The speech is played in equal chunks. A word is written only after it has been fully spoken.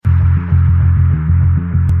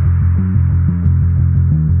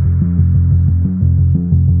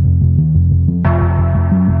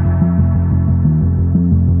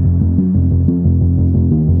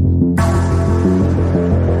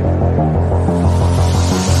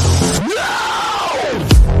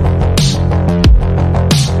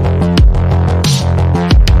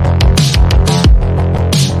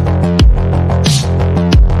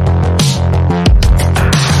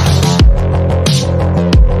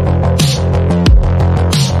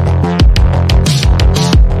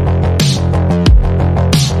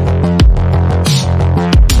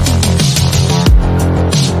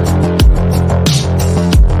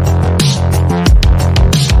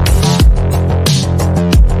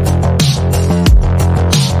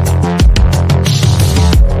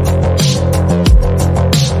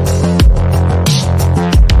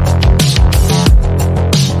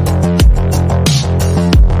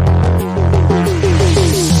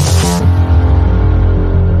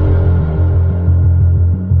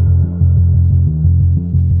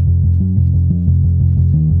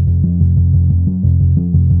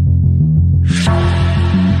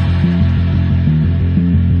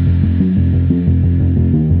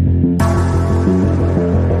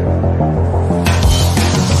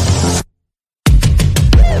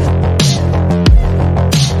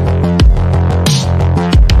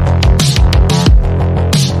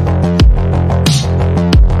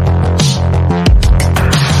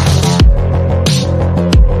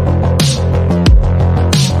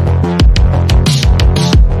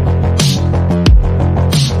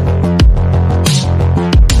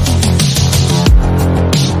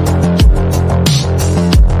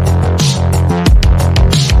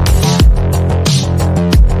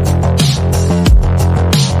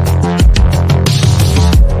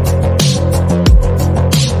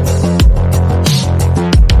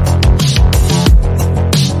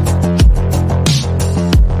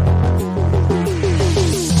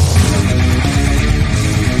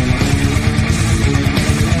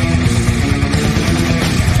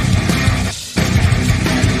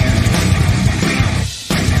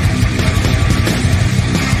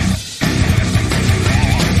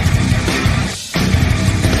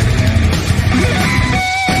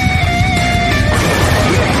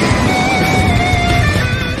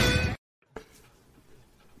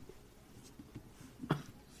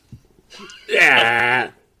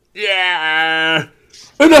Yeah. Yeah.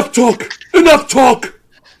 Enough talk.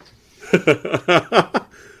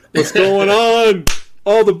 What's going on?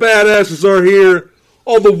 All the badasses are here.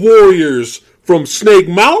 All the warriors from Snake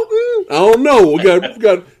Mountain. I don't know. We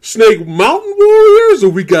got Snake Mountain warriors, or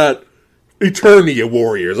we got Eternia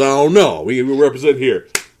warriors. I don't know. We represent here.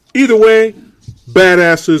 Either way,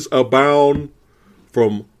 badasses abound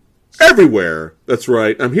from everywhere. That's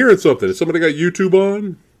right. I'm hearing something. Has somebody got YouTube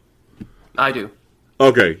on? I do.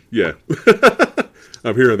 Okay, yeah.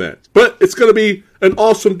 I'm hearing that. But it's going to be an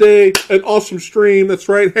awesome day, an awesome stream. That's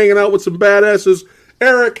right, hanging out with some badasses.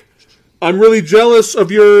 Eric, I'm really jealous of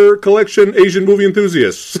your collection, Asian movie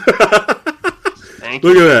enthusiasts. Thank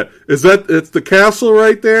you. Look at that. It's the castle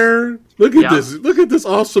right there? Look at this. Look at this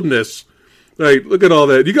awesomeness. Right, look at all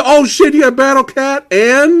that. You got Battle Cat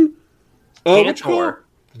and Cantor.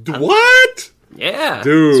 What? Yeah,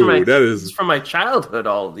 dude, it's from my childhood.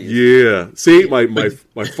 All of these. Yeah. See, my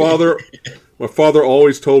father, my father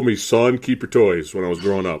always told me, "Son, keep your toys." When I was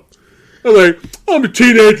growing up, I was like, "I'm a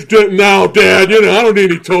teenager now, Dad. You know, I don't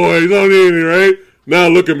need any toys. I don't need any." Right now,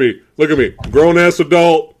 look at me, grown ass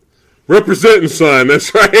adult, representing, son.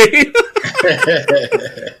 That's right.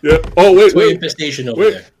 Yeah. Oh wait, infestation over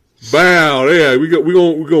there. Wow. Yeah, we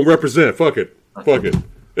gonna represent. Fuck it.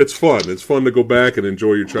 It's fun. It's fun to go back and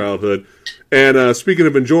enjoy your childhood. And speaking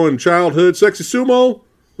of enjoying childhood, Sexy Sumo,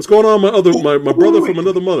 what's going on, my brother from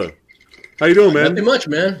another mother? How you doing, man? Nothing much,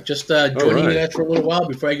 man. Just joining you guys for a little while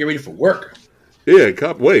before I get ready for work. Yeah,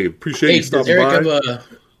 appreciate you stopping by.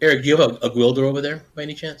 Eric, do you have a Gwilder over there by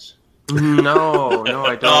any chance? No,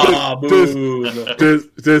 I don't.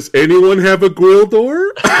 Does anyone have a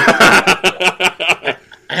Gwildor? I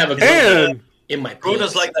have a Gwilder. In my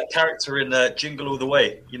Gwilder's like that character in Jingle All the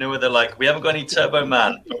Way. You know where they're like, we haven't got any Turbo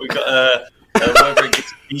Man, but we've got whatever it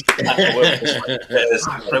gets.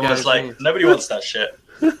 Everyone's like, nobody wants that shit.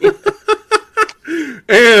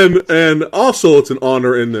 and also, it's an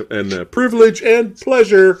honor and a privilege and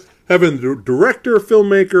pleasure having the director,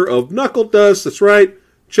 filmmaker of Knuckle Dust. That's right,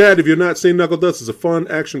 Chad. If you've not seen Knuckle Dust, it's a fun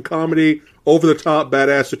action comedy, over the top,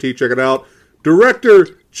 badass. Check it out. Director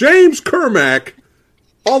James Kermack,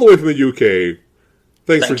 all the way from the UK.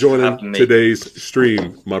 Thanks for joining today's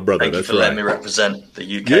stream, my brother. Thank you for letting me represent the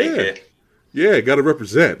UK here. Yeah, got to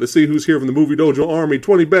represent. Let's see who's here from the Movie Dojo Army.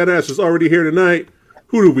 20 badasses already here tonight.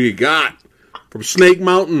 Who do we got? From Snake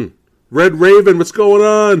Mountain, Red Raven, what's going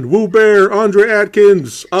on? Woo Bear, Andre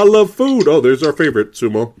Atkins, I Love Food. Oh, there's our favorite,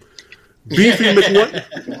 Sumo. Beefy McWhat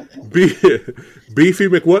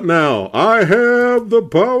now? I have the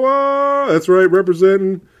power. That's right,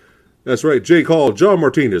 representing. That's right, Jake Hall, John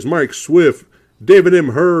Martinez, Mike Swift, David M.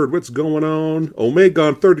 Hurd, what's going on?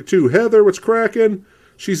 Omegon 32, Heather, what's cracking?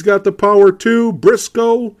 She's got the power too.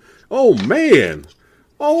 Briscoe. Oh man.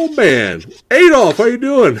 Adolf, how you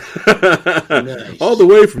doing? Nice. all the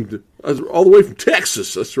way from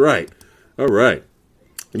Texas. That's right. All right.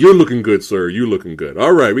 You're looking good, sir. You looking good.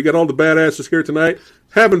 All right. We got all the badasses here tonight,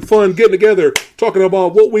 having fun, getting together, talking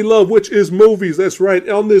about what we love, which is movies. That's right.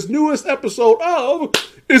 On this newest episode of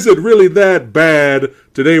Is It Really That Bad?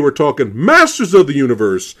 Today we're talking Masters of the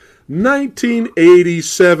Universe,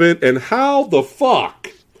 1987, and how the fuck?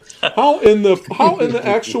 How in the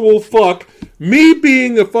actual fuck, me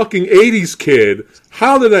being a fucking 80s kid,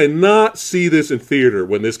 how did I not see this in theater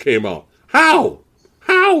when this came out? How?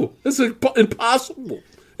 This is impossible.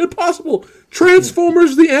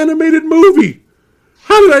 Transformers, the animated movie.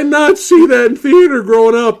 How did I not see that in theater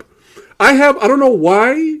growing up? I don't know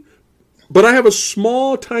why, but I have a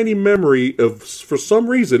small, tiny memory for some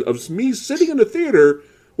reason, of me sitting in the theater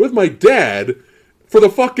with my dad for the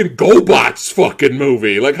fucking GoBots fucking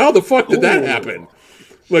movie. Like, how the fuck did that happen?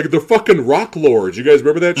 Like, the fucking Rock Lords. You guys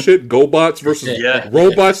remember that shit? GoBots versus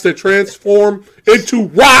robots that transform into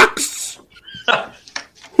rocks!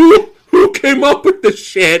 Who came up with this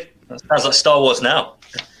shit? That sounds like Star Wars now.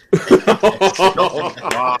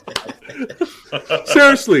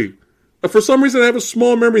 Seriously. For some reason, I have a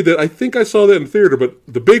small memory that I think I saw that in theater, but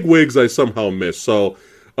the big wigs I somehow missed. So,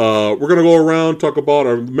 we're going to go around, talk about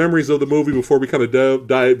our memories of the movie before we kind of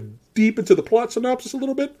dive deep into the plot synopsis a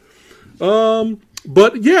little bit.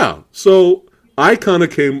 But yeah, so I kind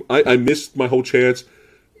of I missed my whole chance,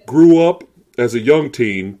 grew up as a young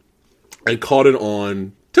teen, and caught it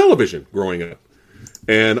on television growing up.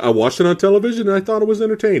 And I watched it on television, and I thought it was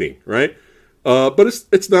entertaining, right? But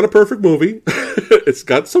it's not a perfect movie. It's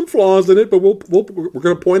got some flaws in it, but we're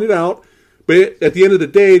going to point it out. But at the end of the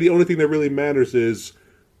day, the only thing that really matters is,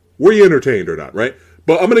 were you entertained or not, right?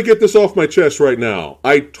 But I'm going to get this off my chest right now.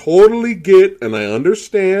 I totally get and I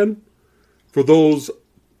understand for those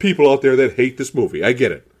people out there that hate this movie. I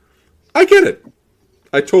get it. I get it.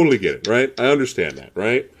 I totally get it, right? I understand that,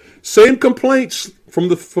 right? Same complaints from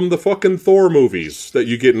the fucking Thor movies that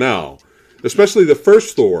you get now. Especially the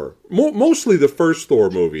first Thor. Mostly the first Thor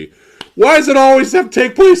movie. Why does it always have to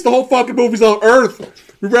take place? The whole fucking movie's on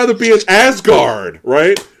Earth. We'd rather be in Asgard,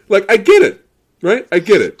 right? Like, I get it, right? I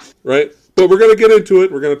get it, right? But we're going to get into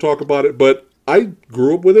it. We're going to talk about it. But I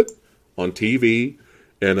grew up with it on TV,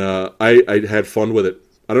 and I had fun with it.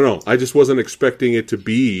 I don't know. I just wasn't expecting it to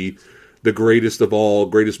be the greatest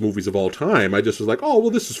movies of all time. I just was like, oh, well,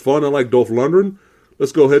 this is fun. I like Dolph Lundgren.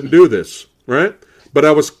 Let's go ahead and do this, right? But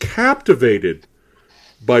I was captivated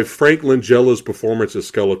by Frank Langella's performance as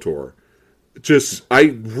Skeletor.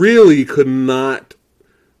 I really could not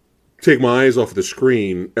take my eyes off the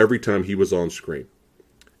screen every time he was on screen.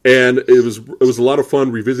 And it was a lot of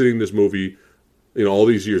fun revisiting this movie, all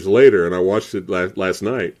these years later, and I watched it last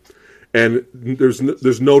night. And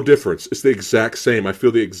there's no difference. It's the exact same. I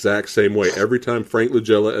feel the exact same way every time Frank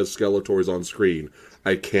Langella as Skeletor is on screen.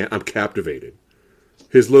 I'm captivated.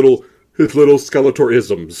 His little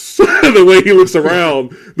Skeletor-isms, the way he looks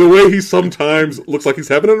around, the way he sometimes looks like he's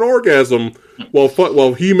having an orgasm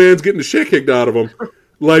while He-Man's getting the shit kicked out of him.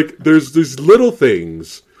 Like, there's these little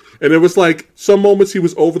things. And it was like, some moments he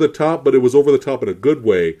was over the top, but it was over the top in a good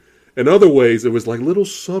way. In other ways, it was like little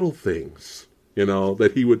subtle things,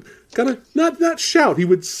 that he would kind of, not shout, he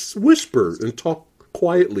would whisper and talk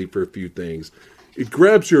quietly for a few things. It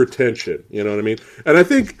grabs your attention, you know what I mean? And I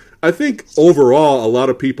think overall, a lot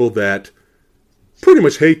of people that pretty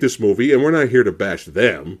much hate this movie, and we're not here to bash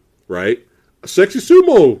them, right? Sexy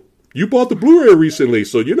Sumo, you bought the Blu-ray recently,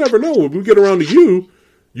 so you never know. When we get around to you,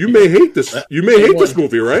 you may hate this. You may hate this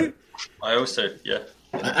movie, right? I also, yeah.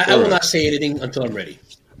 I will not say anything until I'm ready.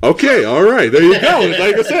 Okay, all right. There you go.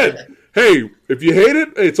 Like I said, hey, if you hate it,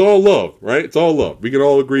 it's all love, right? It's all love. We can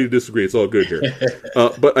all agree to disagree. It's all good here.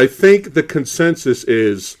 But I think the consensus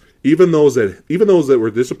is even those that were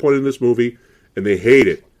disappointed in this movie and they hate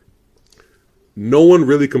it, no one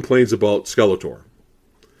really complains about Skeletor.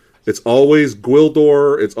 It's always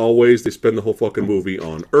Gwildor. It's always they spend the whole fucking movie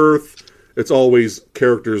on Earth. It's always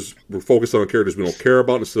characters we're focused on characters we don't care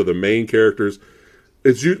about instead of the main characters.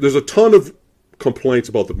 There's a ton of complaints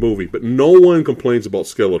about the movie, but no one complains about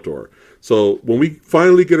Skeletor. So when we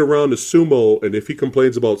finally get around to Sumo, and if he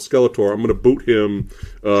complains about Skeletor, I'm going to boot him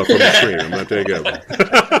from the screen. I'm not taking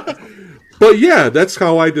it. But yeah, that's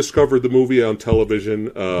how I discovered the movie on television,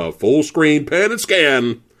 full screen, pan and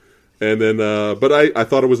scan. And then, but I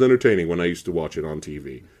thought it was entertaining when I used to watch it on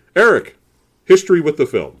TV. Eric, history with the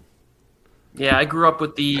film. Yeah, I grew up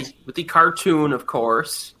with the cartoon, of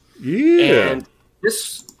course. Yeah. And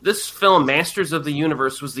this film, Masters of the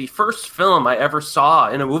Universe, was the first film I ever saw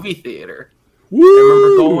in a movie theater. Woo! I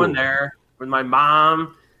remember going there with my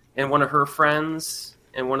mom and one of her friends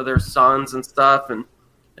and one of their sons and stuff. And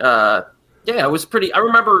it was pretty. I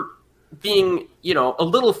remember being, a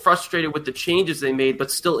little frustrated with the changes they made,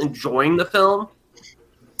 but still enjoying the film.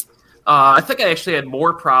 I think I actually had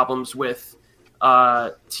more problems with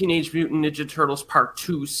Teenage Mutant Ninja Turtles Part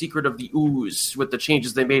 2, Secret of the Ooze, with the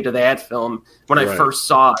changes they made to that film when I first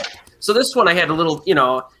saw it. So this one I had a little,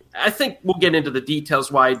 I think we'll get into the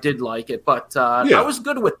details why I did like it, but I was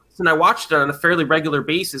good with this, and I watched it on a fairly regular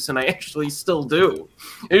basis, and I actually still do.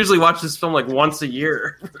 I usually watch this film like once a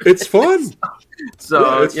year. It's fun.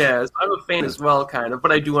 So, I'm a fan as well, kind of,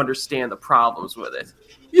 but I do understand the problems with it.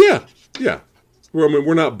 Yeah.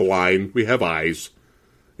 We're not blind. We have eyes,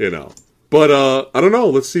 But, I don't know.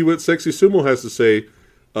 Let's see what Sexy Sumo has to say.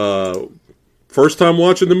 First time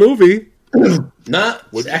watching the movie.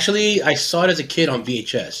 Actually, I saw it as a kid on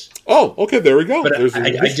VHS. Oh, okay, there we go. But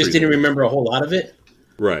I just didn't remember a whole lot of it.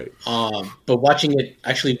 Right. But watching it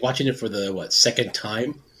for the, second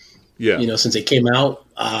time? Yeah. Since it came out.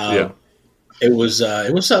 It was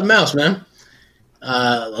something else, man.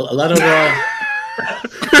 A lot of...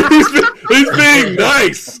 he's being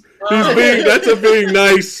nice. That's a being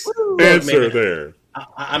nice answer there.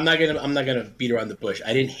 I'm not gonna beat around the bush.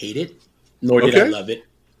 I didn't hate it, nor did I love it.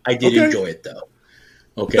 I did enjoy it though.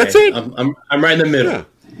 Okay, that's it. I'm right in the middle.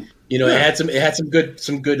 Yeah. It had some good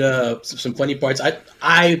some funny parts.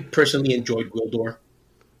 I personally enjoyed Gwildor.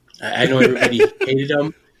 I know everybody hated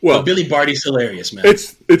him. Well, Billy Barty's hilarious, man.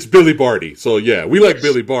 It's Billy Barty. So yeah, we like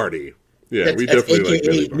Billy Barty. Yeah, we definitely like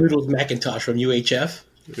Billy Barty. Noodles McIntosh from UHF.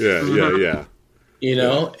 Yeah.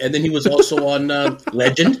 And then he was also on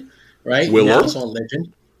Legend, right? Willow. He was also on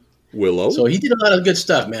Legend. Willow. So he did a lot of good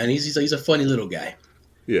stuff, man. He's a funny little guy.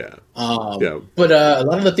 Yeah. But a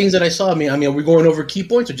lot of the things that I saw, are we going over key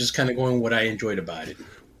points or just kind of going what I enjoyed about it?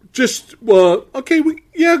 Okay.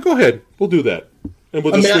 Go ahead. We'll do that, and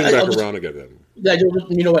we'll just swing back around again. Then.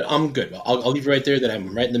 You know what? I'm good. I'll leave it right there. That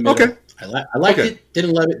I'm right in the middle. Okay. I liked it.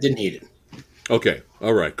 Didn't love it. Didn't hate it. Okay.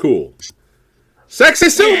 All right. Cool. Sexy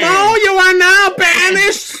Sumo, you are now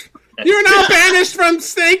banished. You're now banished from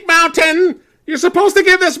Snake Mountain. You're supposed to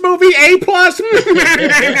give this movie A+.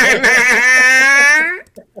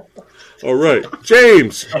 All right,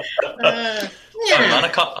 James. Sorry, man, I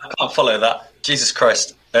can't follow that. Jesus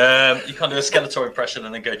Christ. You can't do a Skeletor impression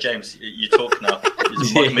and then go, James, you talk now. You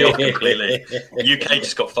just mugged me off completely. UK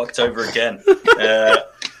just got fucked over again. Yeah,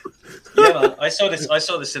 man, I saw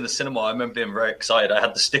this in the cinema. I remember being very excited. I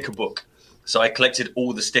had the sticker book. So I collected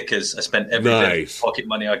all the stickers. I spent every bit of pocket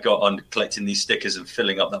money I got on collecting these stickers and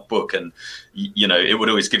filling up that book. And, it would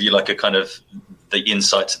always give you like a kind of the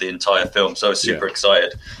insight to the entire film. So I was super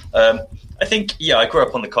excited. I think, I grew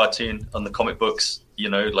up on the cartoon, on the comic books,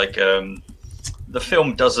 the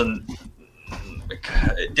film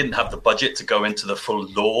it didn't have the budget to go into the full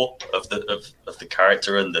lore of the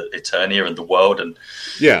character and the Eternia and the world, and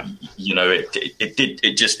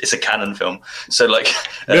it's a canon film, so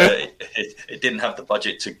it didn't have the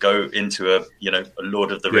budget to go into a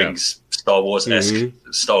Lord of the Rings, Star Wars-esque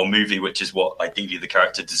style movie, which is what ideally the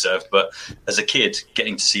character deserved. But as a kid,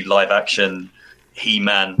 getting to see live action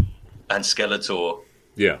He-Man and Skeletor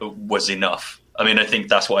was enough. I mean, I think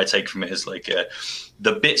that's what I take from it is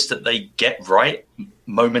the bits that they get right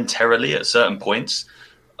momentarily at certain points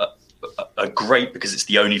are great because it's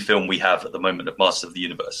the only film we have at the moment of Master of the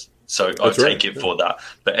Universe. So I'll take it for that.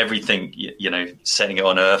 But everything, setting it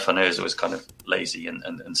on Earth, I know is always kind of lazy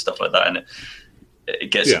and stuff like that. And it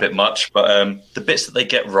gets a bit much. But the bits that they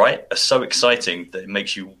get right are so exciting that it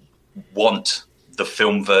makes you want the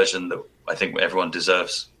film version that I think everyone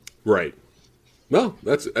deserves. Right. No,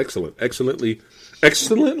 that's excellent. Excellently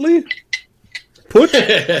put.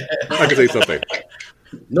 I can say something.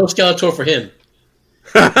 No Skeletor for him.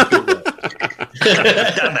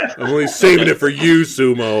 I'm only saving it for you,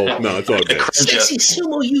 Sumo. No, it's all good. Sexy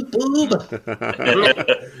Sumo, you boob.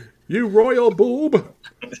 You royal boob.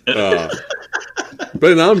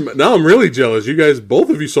 But now I'm really jealous. You guys, both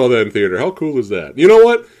of you saw that in theater. How cool is that? You know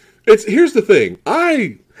what? Here's the thing.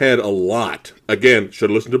 I had a lot. Again, should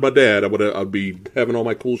have listened to my dad. I'd be having all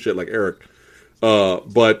my cool shit like Eric.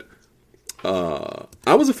 But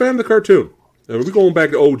I was a fan of the cartoon. And we're going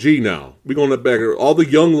back to OG now. We're going back to all the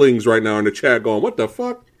younglings right now in the chat going, what the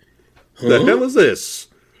fuck? The hell is this?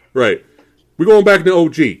 Right. We're going back to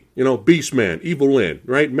OG. Beastman, Evil Lyn,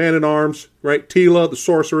 right? Man-at-Arms, right? Tila, the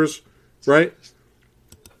Sorceress, right?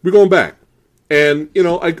 We're going back. And,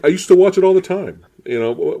 I used to watch it all the time.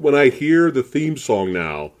 When I hear the theme song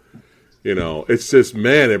now, it's just,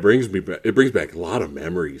 man, it brings back a lot of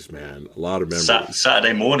memories, man. A lot of memories.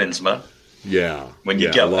 Saturday mornings, man. Yeah. When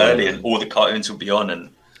you get up early and all the cartoons will be on and,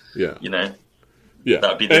 that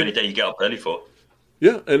would be the only day you get up early for.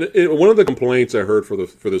 Yeah, and one of the complaints I heard for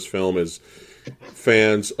this film is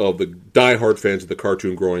diehard fans of the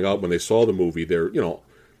cartoon growing up, when they saw the movie, they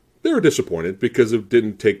were disappointed because it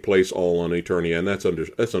didn't take place all on Eternia, and that's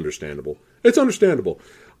understandable. It's understandable.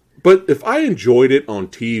 But if I enjoyed it on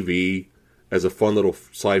TV as a fun little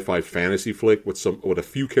sci-fi fantasy flick with a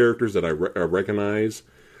few characters that I recognize,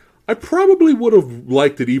 I probably would have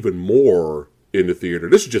liked it even more in the theater.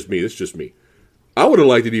 This is just me. I would have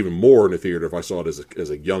liked it even more in the theater if I saw it as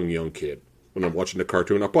a young kid. When I'm watching the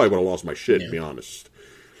cartoon, I probably would have lost my shit, to be honest.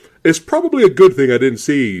 It's probably a good thing I didn't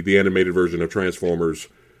see the animated version of Transformers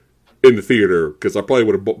in the theater, because I probably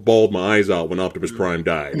would have bawled my eyes out when Optimus Prime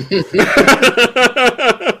died.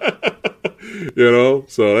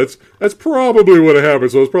 So that's probably what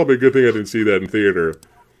happened. So it's probably a good thing I didn't see that in theater.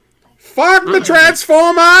 Fuck the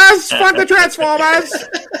Transformers! Fuck the Transformers!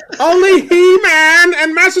 Only He-Man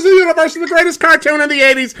and Masters of the Universe is the greatest cartoon in the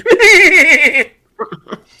 80s.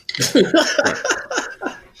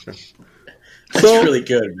 That's really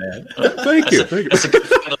good, man. Thank you. That's a good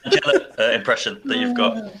impression that you've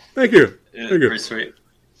got. Thank you. Pretty sweet.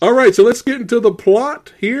 All right, so let's get into the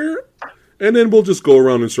plot here, and then we'll just go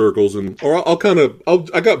around in circles,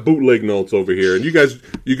 I got bootleg notes over here, and you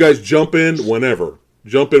guys jump in whenever.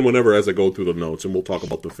 Jump in whenever as I go through the notes, and we'll talk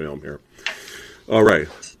about the film here. All right.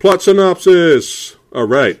 Plot synopsis. All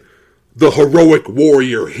right. The heroic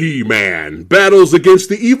warrior He-Man battles against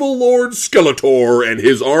the evil Lord Skeletor and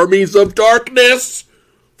his armies of darkness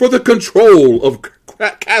for the control of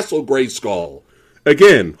Castle Grayskull.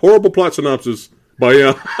 Again, horrible plot synopsis by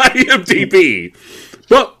IMDb.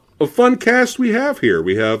 But a fun cast we have here.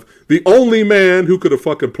 We have the only man who could have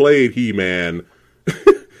fucking played He-Man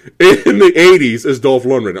in the 80s as Dolph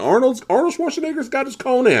Lundgren. Arnold Schwarzenegger's got his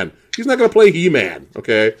Conan. He's not going to play He-Man,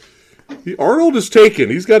 okay? Arnold is taken.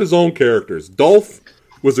 He's got his own characters. Dolph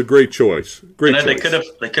was a great choice. Great choice.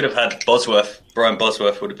 They could have had Bosworth. Brian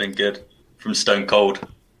Bosworth would have been good from Stone Cold.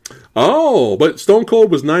 Oh, but Stone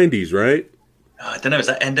Cold was 90s, right? I don't know. Is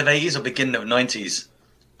that end of 80s or beginning of 90s?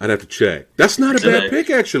 I'd have to check. That's not a bad pick,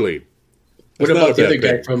 actually. What about the other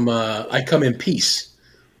guy from I Come in Peace?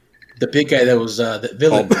 The big guy that was the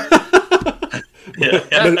villain.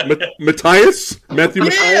 Matthias? Matthew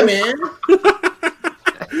Matthias? Man.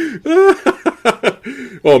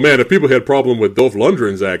 Oh, man, if people had problem with Dolph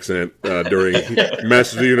Lundgren's accent during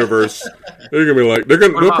Masters of the Universe, they're going to be like, they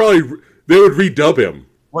would redub him.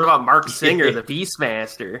 What about Mark Singer, the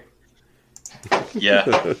Beastmaster? Yeah.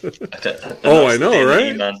 I know,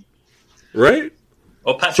 right? Man. Right?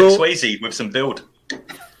 Or Patrick Swayze with some build.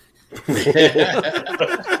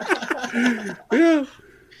 Yeah.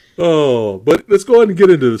 Oh, but let's go ahead and get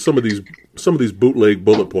into some of these bootleg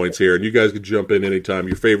bullet points here, and you guys can jump in anytime.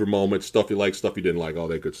 Your favorite moments, stuff you like, stuff you didn't like, all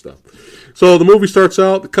that good stuff. So the movie starts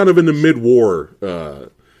out kind of in the mid-war,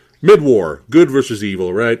 good versus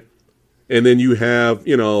evil, right? And then you have,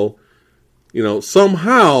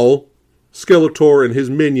 somehow Skeletor and his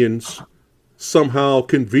minions somehow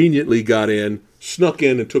conveniently snuck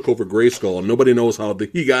in and took over Grayskull, and nobody knows how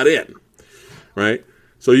he got in, right?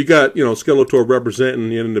 So you got, Skeletor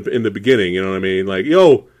representing in the beginning, you know what I mean? Like,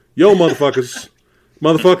 yo, motherfuckers,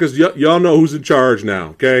 y'all know who's in charge now,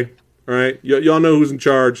 okay? All right? Y'all know who's in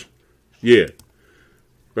charge? Yeah.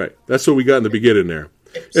 Right. That's what we got in the beginning there.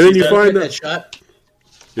 And then you find that shot.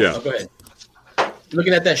 Yeah. Oh, go ahead.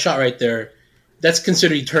 Looking at that shot right there, that's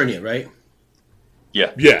considered Eternia, right?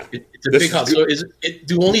 Yeah. Yeah. It's a big house. So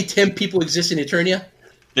do only 10 people exist in Eternia?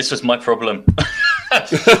 This was my problem.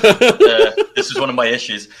 This is one of my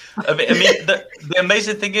issues. I mean, the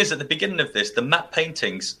amazing thing is at the beginning of this, the matte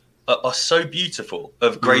paintings are so beautiful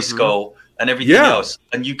of Grayskull and everything else,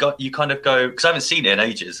 and you kind of go, because I haven't seen it in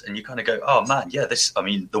ages, and you kind of go, oh man, yeah,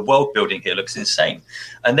 the world building here looks insane,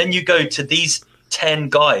 and then you go to these 10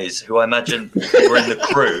 guys who I imagine were in the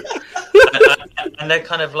crew, and they're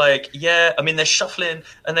kind of like, yeah, I mean, they're shuffling,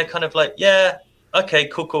 and they're kind of like, yeah, okay,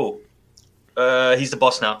 cool. He's the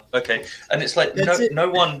boss now. Okay, and it's like no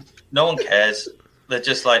one cares. They're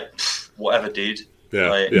just like, whatever, dude. Yeah,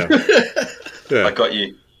 like, yeah. I got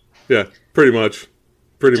you. Yeah, pretty much.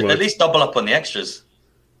 At least double up on the extras.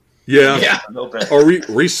 Yeah, a little bit. Or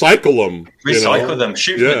recycle them. Recycle them.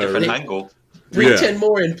 Shoot from a different angle. Bring 10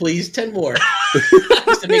 more in, please. 10 more.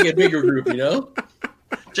 Just to make it a bigger group,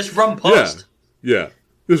 Just run past. Yeah.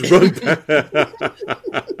 Just run past.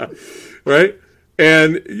 Right.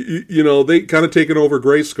 And, they kind of taken over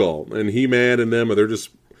Grayskull, and He-Man and them, they're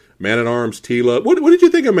just Man-at-Arms, Teela. What did you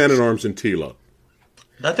think of Man-at-Arms and Teela?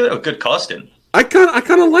 I think they were good casting. I kind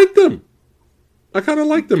of like them. as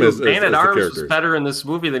Man-at-Arms was better in this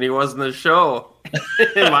movie than he was in the show,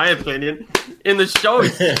 in my opinion. In the show,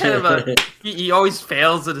 he's kind of he always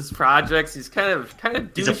fails at his projects. He's kind of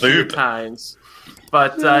douchey at times.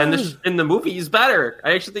 But in the movie, he's better.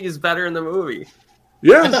 I actually think he's better in the movie.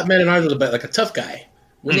 Yeah, I thought Man-at-Arms was like a tough guy.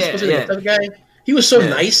 Was he supposed to be a tough guy? He was so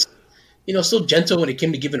nice, so gentle when it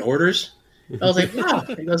came to giving orders. I was like, wow.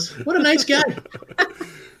 He goes, what a nice guy.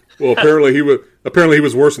 Well, apparently he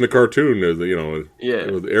was worse in the cartoon, as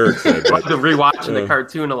Eric said. I've been rewatching the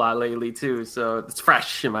cartoon a lot lately too, so it's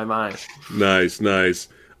fresh in my mind. Nice.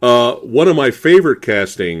 One of my favorite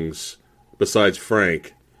castings, besides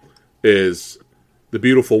Frank, is the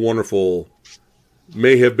beautiful, wonderful,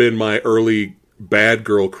 may have been my early bad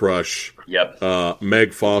girl crush. Yep.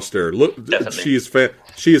 Meg Foster. Look, definitely.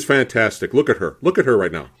 She is fantastic. Look at her. Look at her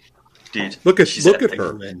right now. Dude, look at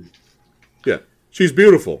her. Yeah, she's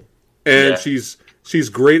beautiful, and she's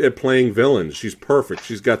great at playing villains. She's perfect.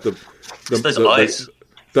 She's got the eyes.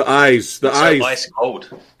 The eyes. Ice cold.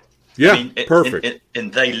 Yeah, perfect.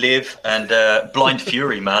 And They Live and Blind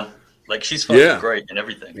Fury, man. Like she's fucking great and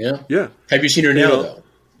everything. Yeah. Have you seen her now though?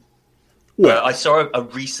 Well, I saw a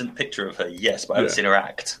recent picture of her, yes, but I haven't seen her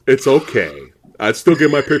act. It's okay. I'd still get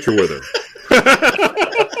my picture with her.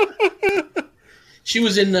 She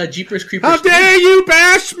was in Jeepers Creepers. How dare you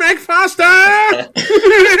bash Meg Foster! All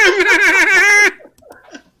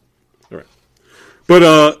right.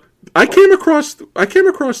 But I came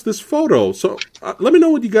across this photo, so let me know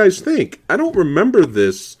what you guys think. I don't remember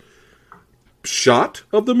this shot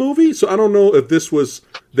of the movie, so I don't know if this was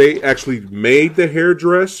they actually made the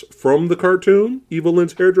hairdress from the cartoon, Evil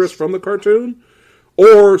Lynn's hairdress from the cartoon,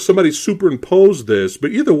 or somebody superimposed this.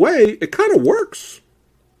 But either way, it kind of works.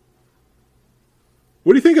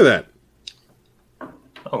 What do you think of that?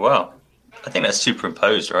 Oh wow, I think that's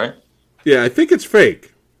superimposed, right? Yeah, I think it's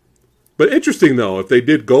fake. But interesting though, if they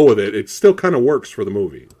did go with it, it still kind of works for the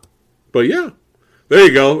movie. But yeah, There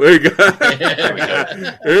you go. There you go.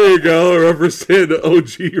 There you go. Represent the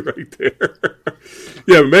OG right there.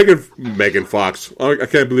 Yeah, Megan Fox. I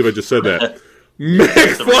can't believe I just said that.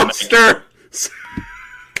 Meg Foster.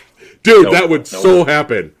 Dude, that would so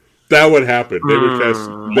happen. That would happen. They would cast.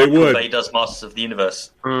 They would. Bay does Masters of the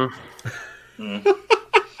Universe.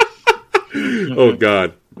 Oh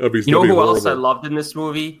God, that'd be. You know who else I loved in this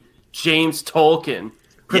movie? James Tolkien.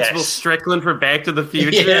 Principal Strickland for Back to the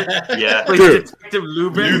Future. Yeah. Detective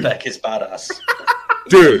Lubeck. Lubeck is badass.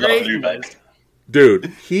 Dude,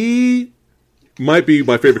 he might be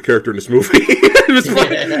my favorite character in this movie.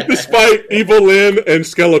 despite Evil Lynn and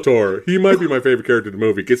Skeletor, he might be my favorite character in the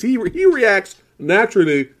movie because he reacts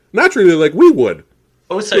naturally like we would.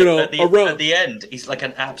 Also, at the end, he's like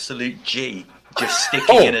an absolute G. Just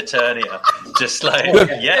sticking in Eternia. Just like,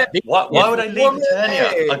 why would I leave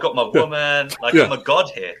Eternia? I got my woman. Like, I'm a god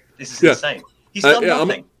here. This is insane. He's done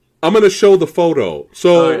nothing. I'm going to show the photo.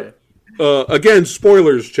 So, again,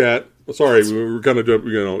 spoilers, chat. Sorry, we were kind of,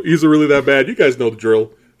 is it really that bad? You guys know the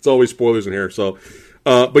drill. It's always spoilers in here. So,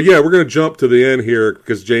 but yeah, we're going to jump to the end here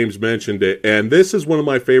because James mentioned it. And this is one of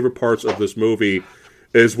my favorite parts of this movie.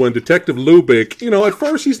 Is when Detective Lubeck, at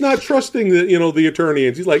first he's not trusting the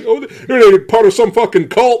Eternians. He's like, they're part of some fucking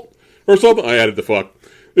cult or something. I added the fuck.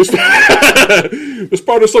 It's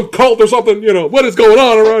part of some cult or something. What is going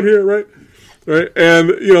on around here, right? Right, and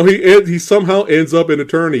he somehow ends up in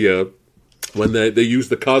Eternia when they use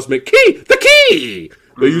the cosmic key. The key.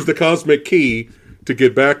 They use the cosmic key to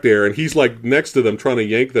get back there, and he's like next to them trying to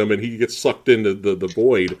yank them, and he gets sucked into the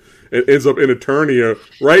void. And ends up in Eternia,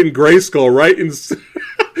 right in Grayskull, right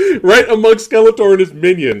amongst Skeletor and his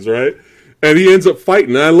minions, right? And he ends up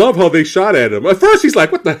fighting. And I love how they shot at him. At first, he's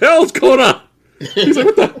like, "What the hell's going on?" He's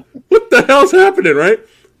like, "What the hell's happening?" Right?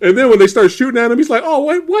 And then when they start shooting at him, he's like, "Oh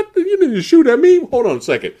wait, what? You didn't shoot at me? Hold on a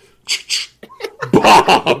second." Bah,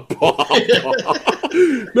 bah, bah.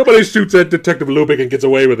 Nobody shoots at Detective Lubeck and gets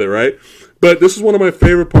away with it, right? But this is one of my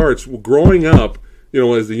favorite parts. Growing up,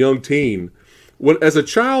 as a young teen. As a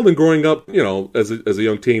child and growing up, as a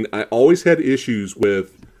young teen, I always had issues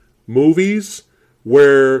with movies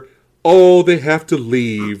where, they have to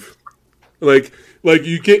leave. Like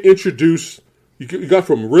you get introduced, you got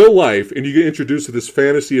from real life and you get introduced to this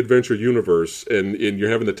fantasy adventure universe and you're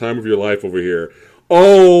having the time of your life over here.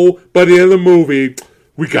 By the end of the movie,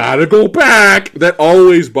 we gotta go back. That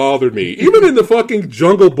always bothered me. Even in the fucking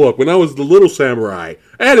Jungle Book, when I was the little samurai,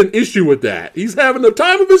 I had an issue with that. He's having the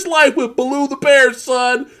time of his life with Baloo the bear,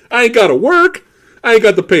 son. I ain't gotta work. I ain't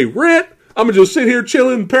got to pay rent. I'm gonna just sit here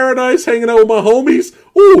chilling in paradise, hanging out with my homies.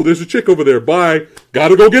 Ooh, there's a chick over there. Bye.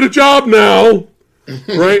 Gotta go get a job now.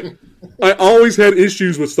 Right? I always had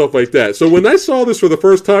issues with stuff like that. So when I saw this for the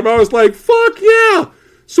first time, I was like, fuck yeah.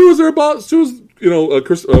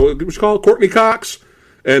 Courtney Cox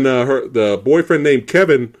and the boyfriend named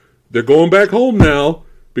Kevin, they're going back home now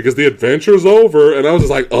because the adventure's over. And I was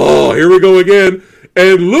just like, oh, here we go again.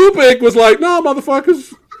 And Lubeck was like, no,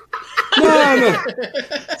 motherfuckers. No.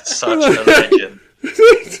 Such a legend.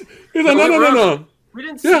 He's like, no. We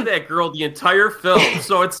didn't see that girl the entire film.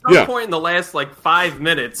 So at some point in the last 5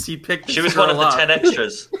 minutes, he picked this She was girl one of the up. 10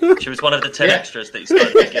 extras. She was one of the 10 extras that he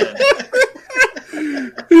started again.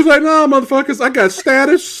 He's like, no, motherfuckers, I got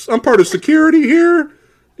status. I'm part of security here.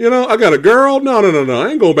 I got a girl. No. I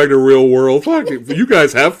ain't going back to the real world. Fuck it. You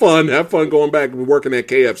guys have fun. Have fun going back and working at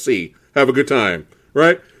KFC. Have a good time.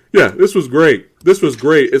 Right? Yeah, this was great.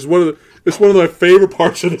 It's one of my favorite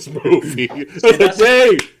parts of this movie. I was like,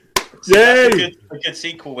 yay! Yay! A good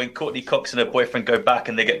sequel when Courtney Cox and her boyfriend go back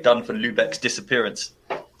and they get done for Lubeck's disappearance.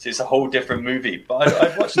 So it's a whole different movie. But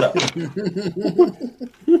I'd watch that.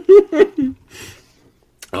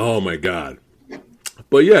 Oh my God.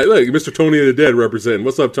 But yeah, look, Mr. Tony the Dead representing.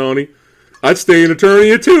 What's up, Tony? I'd stay in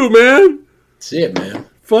Eternia too, man. That's it, man.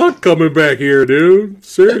 Fuck coming back here, dude.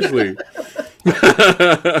 Seriously.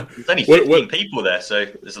 There's only 15 people there, so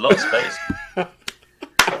there's a lot of space.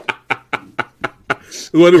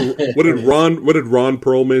 What did Ron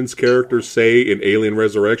Perlman's character say in Alien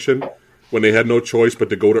Resurrection when they had no choice but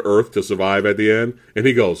to go to Earth to survive at the end? And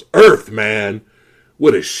he goes, "Earth, man,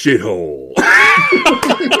 what a shithole."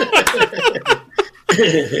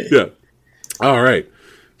 Yeah. All right.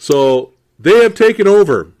 So they have taken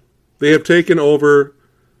over. They have taken over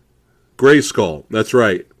Grayskull. That's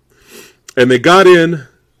right. And they got in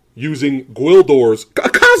using Gwildor's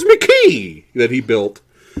cosmic key that he built.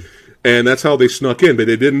 And that's how they snuck in. But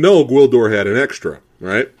they didn't know Gwildor had an extra,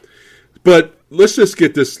 right? But let's just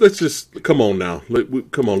get this. Come on now.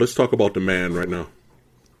 Come on. Let's talk about the man right now.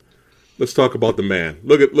 Let's talk about the man.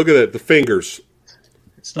 Look at that. The fingers.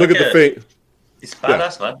 Look at the finger. It's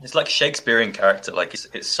badass, man. It's like Shakespearean character. Like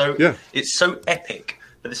it's so epic.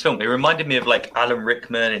 But this film, it reminded me of like Alan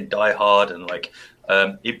Rickman in Die Hard, and like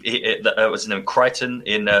it was named Crichton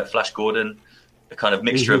in Flash Gordon. The kind of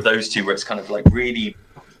mixture of those two, where it's kind of like really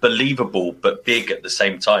believable but big at the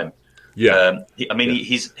same time. Yeah,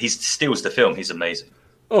 he steals the film. He's amazing.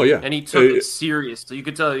 Oh yeah, and he took it serious. So you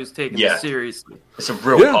could tell he was taking it seriously. It's a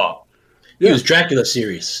real part. He was Dracula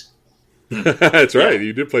serious. That's right.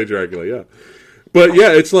 You did play Dracula, yeah. But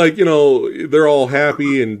yeah, it's like, they're all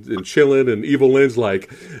happy and chilling, and Evil Lynn's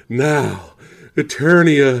like, now,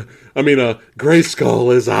 Grayskull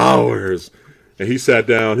is ours. And he sat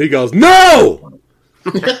down. He goes, no!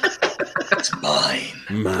 It's mine.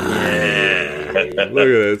 Mine. Look at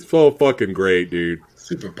that. It's so fucking great, dude.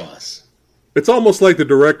 Super boss. It's almost like the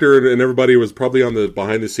director and everybody was probably on the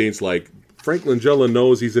behind the scenes like, Frank Langella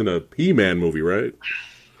knows he's in a He-Man movie, right?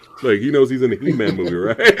 Like, he knows he's in a He-Man movie,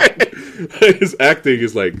 right? His acting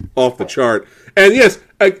is, like, off the chart. And yes,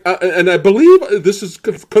 I believe this is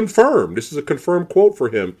confirmed. This is a confirmed quote for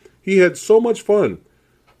him. He had so much fun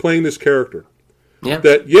playing this character. Yeah.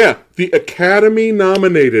 That, the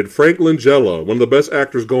Academy-nominated Frank Langella, one of the best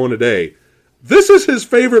actors going today, this is his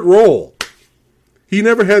favorite role. He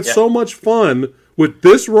never had so much fun with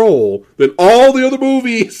this role than all the other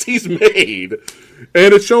movies he's made.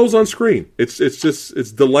 And it shows on screen.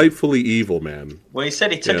 It's delightfully evil, man. Well, he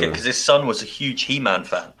said he took it because his son was a huge He-Man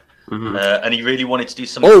fan. And he really wanted to do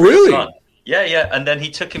something for his son. Yeah. And then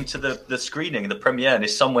he took him to the screening, the premiere, and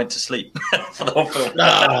his son went to sleep for the whole film.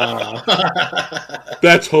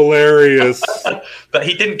 That's hilarious. But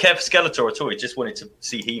he didn't care for Skeletor at all. He just wanted to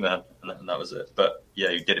see He-Man, and that was it. But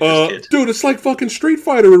yeah, he did it for his kid. Dude, it's like fucking Street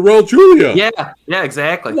Fighter with Raul Julia. Yeah,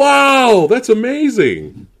 exactly. Wow, that's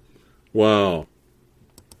amazing. Wow.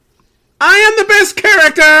 I am the best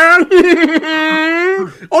character.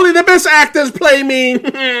 Only the best actors play me.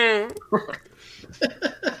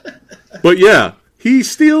 But yeah, he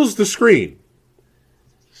steals the screen.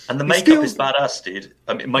 And the makeup is badass, dude.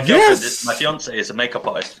 I mean, my girlfriend, my fiance, is a makeup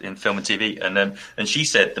artist in film and TV, and she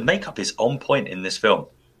said the makeup is on point in this film.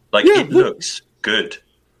 Like it looks good.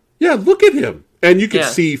 Yeah, look at him, and you can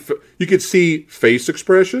see face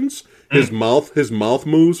expressions. His mouth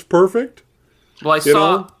moves perfect. Well,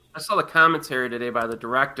 I saw the commentary today by the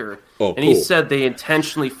director, he said they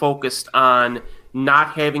intentionally focused on not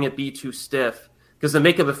having it be too stiff because the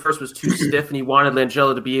makeup at first was too stiff, and he wanted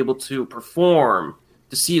Langella to be able to perform,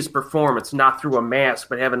 to see his performance, not through a mask,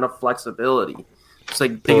 but have enough flexibility. It's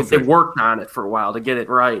like they worked on it for a while to get it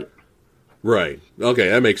right. Right. Okay,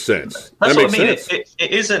 that makes sense. That's what I mean.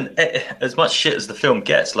 It isn't as much shit as the film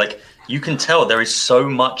gets. Like, you can tell there is so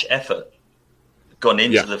much effort gone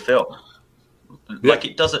into the film. Like,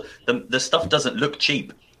 it doesn't. The stuff doesn't look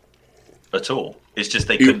cheap at all. It's just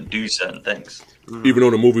they couldn't do certain things. Even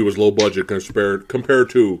though the movie was low budget compared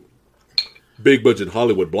to big budget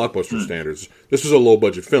Hollywood blockbuster standards, this was a low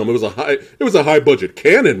budget film. It was a high budget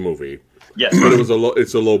canon movie. Yes, but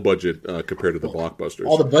it's a low budget compared to the blockbusters.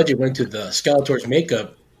 All the budget went to the Skeletor's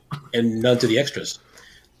makeup and none to the extras.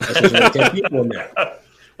 That's like 10 people in there.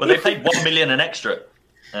 Well, they paid $1 million an extra.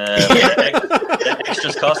 The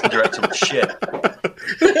extras casting director was shit.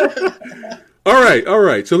 All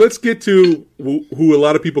right. So let's get to who a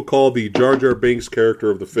lot of people call the Jar Jar Binks character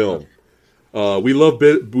of the film. We love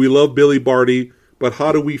Billy Barty, but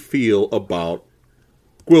how do we feel about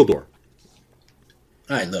Gwildor?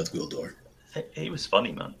 I love Gwildor. He was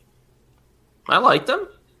funny, man. I liked him.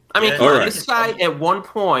 I mean, this guy at one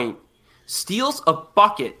point steals a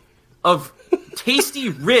bucket of tasty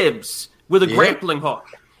ribs with a grappling hook.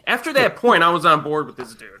 After that point, I was on board with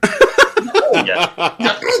this dude. These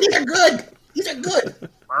are good. These are good.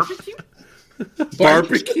 Barbecue?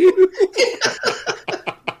 Barbecue?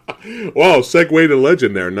 Wow, segue to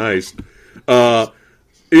legend there. Nice.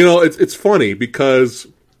 It's funny because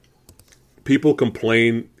people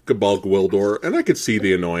complain about Gwildor, and I could see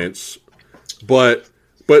the annoyance, but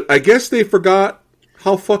I guess they forgot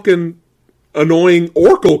how fucking annoying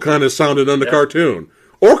Orko kind of sounded on the cartoon.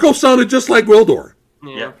 Orko sounded just like Gwildor.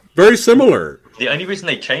 Yeah. Very similar. The only reason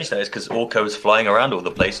they changed that is because Orko was flying around all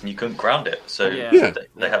the place and you couldn't ground it. So they had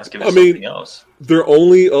to give it something else. Their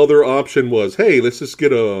only other option was, hey, let's just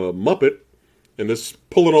get a Muppet and let's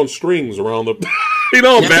pull it on strings around the... You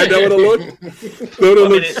know how bad that would have looked? That would have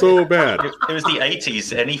looked so bad. It was the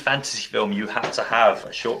 80s. Any fantasy film, you had to have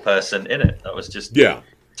a short person in it. That was just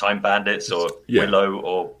Time Bandits or Willow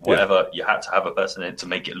or whatever. You had to have a person in it to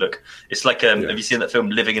make it look... It's like, have you seen that film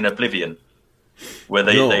Living in Oblivion? where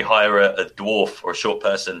they hire a dwarf or a short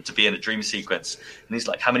person to be in a dream sequence, and he's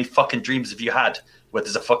like, "How many fucking dreams have you had where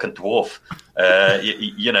there's a fucking dwarf?"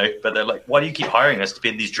 You know, but they're like, "Why do you keep hiring us to be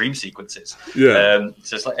in these dream sequences?" So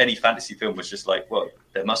it's like any fantasy film was just like, well,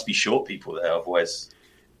 there must be short people there, otherwise,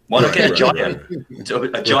 why not get a giant?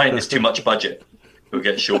 A giant is too much budget. We'll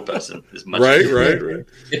get a short person. Right.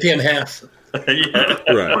 They pay him half.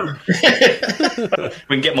 Right.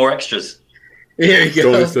 We can get more extras. There you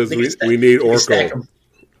go. Tony says we need Orko.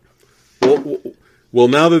 Well,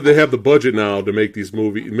 now that they have the budget now to make this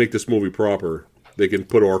movie proper, they can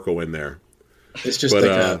put Orko in there. It's just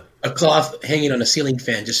a cloth hanging on a ceiling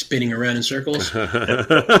fan, just spinning around in circles.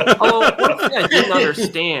 Although one thing I didn't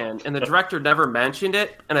understand, and the director never mentioned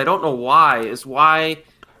it, and I don't know why, is why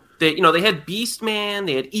they had Beastman,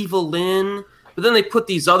 they had Evil Lyn, but then they put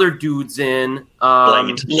these other dudes in.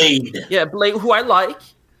 Blade. Yeah, Blade, who I like.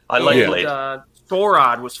 I like Blade.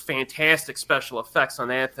 Thorod was fantastic special effects on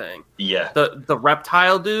that thing. Yeah. The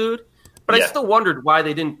reptile dude. But I still wondered why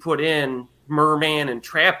they didn't put in Merman and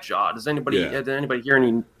Trapjaw. Did anybody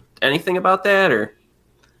hear anything about that, or?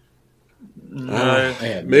 No.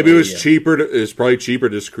 Maybe it was cheaper. It's probably cheaper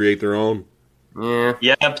to just create their own.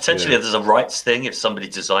 Yeah. Potentially, there's a rights thing if somebody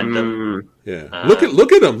designed them. Yeah. Look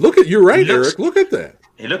at him. You're right, Eric. Look at that.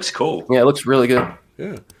 He looks cool. Yeah, it looks really good.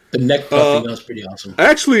 Yeah. The neck puffing was pretty awesome. I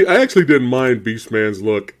actually didn't mind Beastman's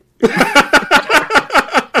look. Because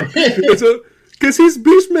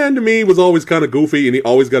Beastman to me was always kind of goofy, and he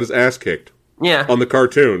always got his ass kicked. Yeah. On the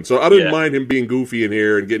cartoon, so I didn't mind him being goofy in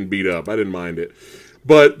here and getting beat up. I didn't mind it.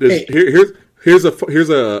 But here's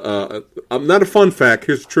a not a fun fact.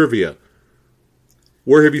 Here's trivia.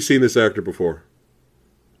 Where have you seen this actor before?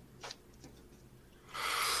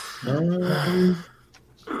 And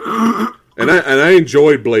I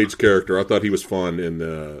enjoyed Blade's character. I thought he was fun in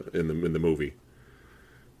the movie.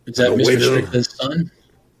 Is that Mr. Strickland's son?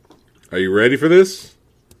 Are you ready for this?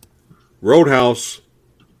 Roadhouse.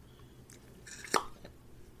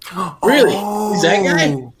 Really? Is that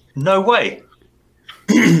guy? No way.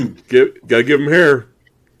 Gotta give him hair.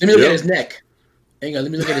 Let me look at his neck. Hang on,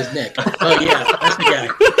 let me look at his neck. Oh yeah, that's the guy.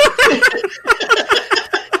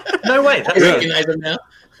 No way. I recognize him now.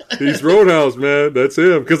 He's Roadhouse, man. That's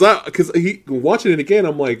him. Because he watching it again.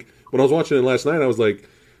 I'm like, when I was watching it last night, I was like,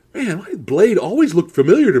 man, why Blade always looked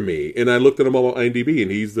familiar to me. And I looked at him on IMDb,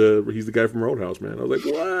 and he's the guy from Roadhouse, man. I was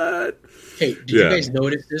like, what? Hey, did you guys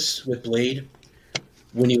notice this with Blade?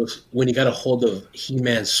 When he got a hold of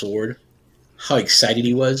He-Man's sword, how excited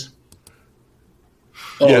he was.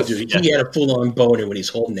 Oh, yes. Dude, he had a full-on boner when he's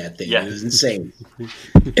holding that thing. Yeah. It was insane.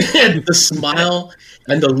 And the smile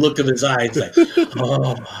and the look of his eyes, like,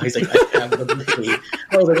 oh, he's like, I have the Blade.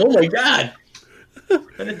 I was like, oh my god.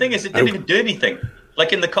 But the thing is, it didn't even do anything.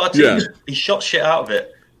 Like in the cartoon, he shot shit out of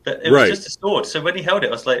it, but it was just a sword. So when he held it,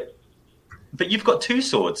 I was like, but you've got two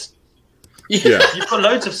swords. Yeah. You've got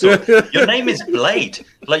loads of swords. Your name is Blade.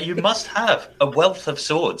 Like, you must have a wealth of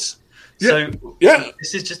swords. So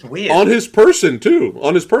this is just weird. On his person too.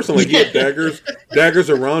 Like he had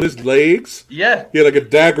daggers around his legs. Yeah. He had like a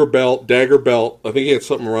dagger belt. I think he had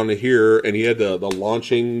something around here, and he had the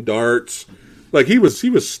launching darts. Like he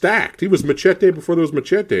was stacked. He was machete before there was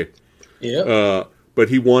machete. Yeah. But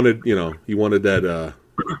he wanted that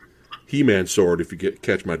He-Man sword. If you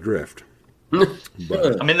catch my drift.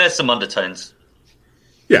 But, I mean, there's some undertones.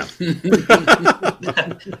 Yeah.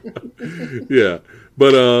 Yeah.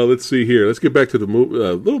 But let's see here. Let's get back to the movie.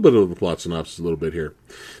 A little bit of the plot synopsis a little bit here.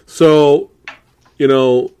 So,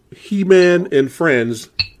 He-Man and friends,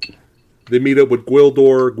 they meet up with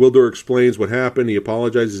Gwildor. Gwildor explains what happened. He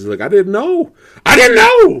apologizes. He's like, I didn't know.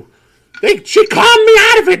 She conned me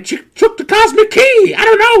out of it. She took the cosmic key. I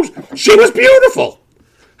don't know. She was beautiful.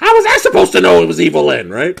 How was I supposed to know it was Evil Lyn,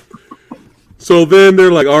 right? So then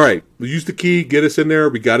they're like, all right, use the key, get us in there.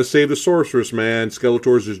 We got to save the sorceress, man.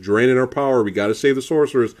 Skeletor's just draining our power. We got to save the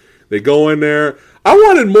sorceress. They go in there. I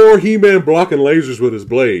wanted more He-Man blocking lasers with his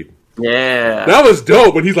blade. Yeah. That was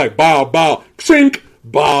dope. But he's like, bow, bow, sink,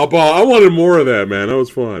 bow, bow. I wanted more of that, man. That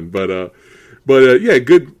was fun. But yeah,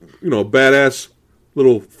 good, badass,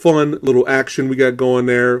 fun little action we got going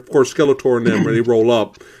there. Of course, Skeletor and them, they roll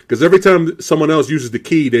up. Because every time someone else uses the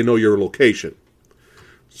key, they know your location.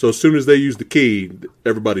 So as soon as they use the key,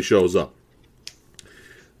 everybody shows up.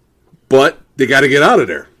 But they got to get out of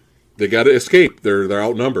there. They got to escape. They're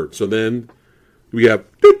outnumbered. So then we have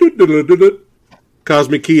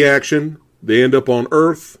cosmic key action. They end up on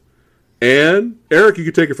Earth. And Eric, you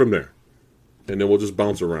can take it from there. And then we'll just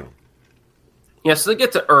bounce around. Yeah, so they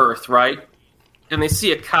get to Earth, right? and they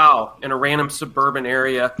see a cow in a random suburban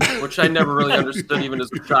area, which I never really understood even as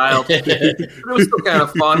a child. But it was still kind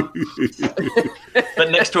of fun.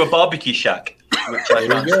 But next to a barbecue shack, which I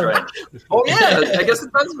found strange. Oh yeah, I guess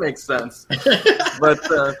it does make sense. But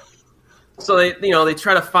so they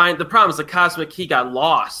try to find. The problem is the cosmic key got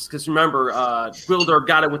lost because remember, Gwildor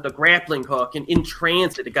got it with the grappling hook, and in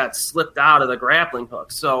transit it got slipped out of the grappling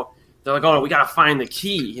hook. So they're like, "Oh, we got to find the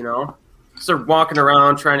key," So they're walking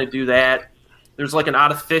around trying to do that. There's like an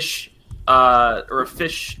out of fish or a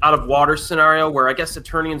fish out of water scenario where I guess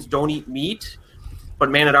Eternians don't eat meat, but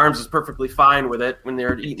Man-at-Arms is perfectly fine with it when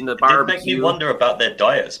they're eating the barbecue. It did make me wonder about their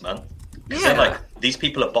diets, man. Because they're like, these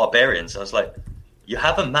people are barbarians. I was like, you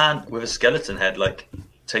have a man with a skeleton head, like,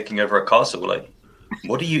 taking over a castle. Like,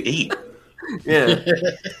 what do you eat? Yeah.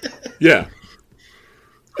 Yeah.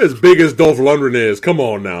 As big as Dolph Lundgren is. Come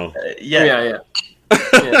on now. Yeah.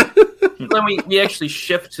 Then we actually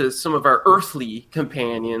shift to some of our earthly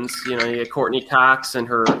companions. You had Courtney Cox and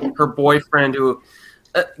her boyfriend who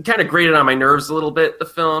kind of grated on my nerves a little bit, the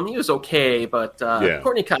film. He was okay, but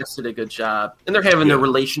Courtney Cox did a good job. And they're having their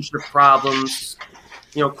relationship problems.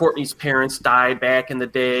 Courtney's parents died back in the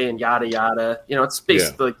day and yada, yada. It's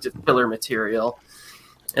basically just filler material.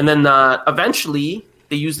 And then eventually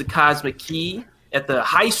they use the cosmic key at the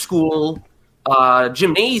high school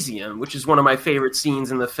gymnasium, which is one of my favorite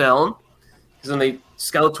scenes in the film. Because when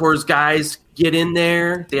Skeletor's guys get in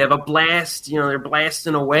there, they have a blast. They're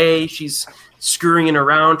blasting away. She's scurrying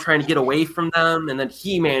around trying to get away from them, and then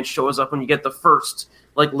He-Man shows up when you get the first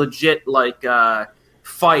legit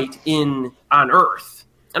fight on Earth.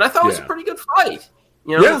 And I thought it was a pretty good fight.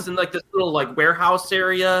 It's in this little warehouse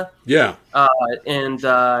area. Yeah. And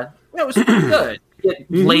it was pretty good.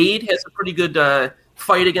 Blade has a pretty good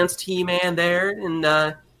fight against He-Man there, and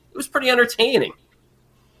it was pretty entertaining.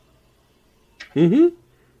 Mm-hmm.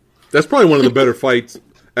 That's probably one of the better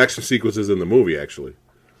action sequences in the movie, actually.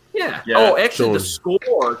 Yeah. Oh, actually, the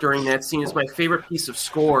score during that scene is my favorite piece of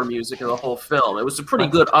score music in the whole film. It was a pretty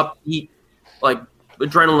good, upbeat,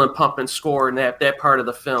 adrenaline pumping score in that part of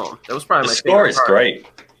the film. That was probably my favorite part. The score is great.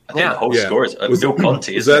 I think the whole score is Bill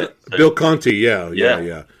Conti. Is that it? Bill Conti? Yeah.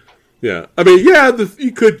 I mean,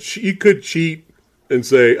 you could cheat and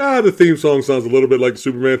say, the theme song sounds a little bit like the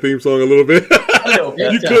Superman theme song a little bit.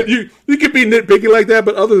 You could be nitpicky like that,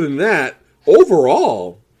 but other than that,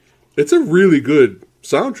 overall, it's a really good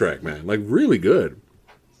soundtrack, man. Really good.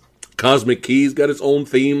 Cosmic Key's got its own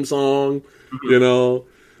theme song.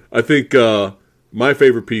 I think my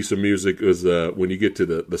favorite piece of music is when you get to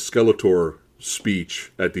the Skeletor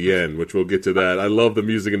speech at the end, which we'll get to that. I love the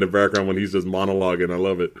music in the background when he's just monologuing. I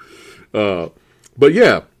love it. But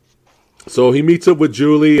yeah, so he meets up with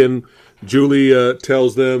Julie, and Julie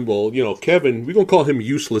tells them, well, Kevin, we're going to call him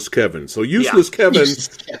Useless Kevin. So Useless Kevin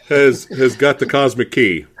has got the cosmic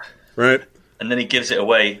key, right? And then he gives it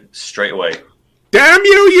away straight away. Damn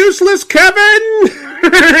you, Useless Kevin!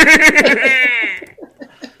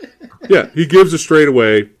 Yeah, he gives it straight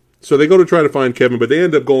away. So they go to try to find Kevin, but they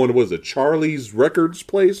end up going to, Charlie's Records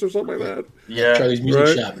place or something like that? Yeah. Charlie's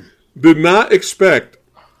Music Shop. Did not expect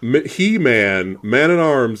He-Man,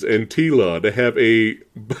 Man-at-Arms, and Teela to have a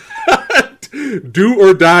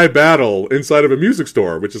do-or-die battle inside of a music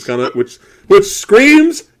store, which is which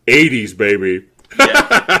screams 80s, baby. Yeah.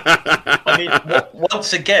 I mean,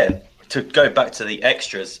 once again, to go back to the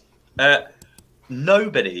extras,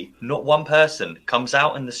 nobody, not one person, comes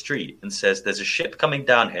out in the street and says there's a ship coming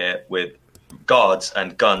down here with guards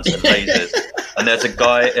and guns and lasers, and there's a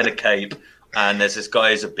guy in a cape, and there's this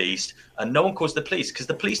guy who's a beast, and no one calls the police, because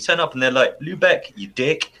the police turn up and they're like, Lubeck, you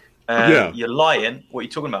dick, you're lying, what are you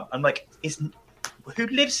talking about? I'm like, who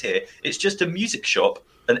lives here? It's just a music shop,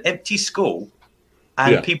 an empty school,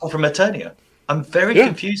 and people from Eternia. I'm very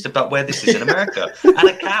confused about where this is in America. And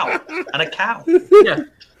a cow. Yeah.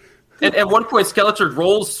 And at one point, Skeletor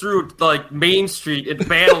rolls through Main Street in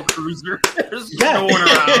battle cruiser. There's no one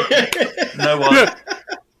around. No one. Yeah.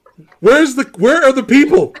 Where are the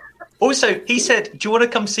people? Also, he said, do you want to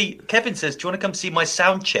come see... Kevin says, do you want to come see my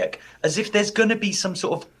sound check? As if there's going to be some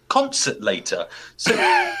sort of concert later. So,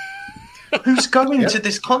 who's going to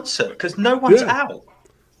this concert? Because no one's out.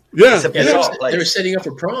 Yeah. It's a bizarre place. They were setting up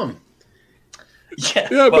for prom.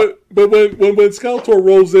 Yeah, but when Skeletor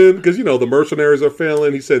rolls in, because the mercenaries are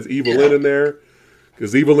failing, he sends Evelyn in there,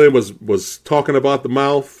 because Evelyn was talking about the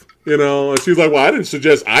mouth, and she's like, "Well, I didn't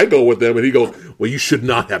suggest I go with them," and he goes, "Well, you should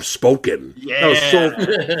not have spoken." Yeah, that was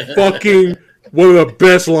so fucking one of the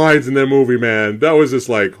best lines in that movie, man. That was just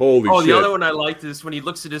like, holy shit. Oh, the other one I liked is when he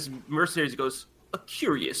looks at his mercenaries, he goes, "A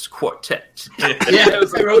curious quartet." Yeah,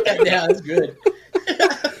 I wrote that down. That's good.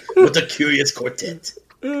 What's a curious quartet?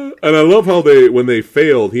 And I love how when they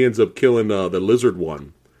failed, he ends up killing the lizard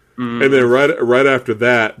one. Mm. And then right after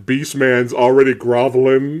that, Beastman's already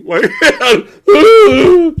groveling. Like,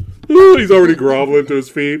 he's already groveling to his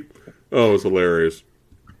feet. Oh, it's hilarious.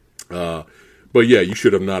 But yeah, you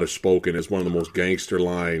should have not have spoken. It's one of the most gangster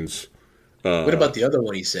lines. What about the other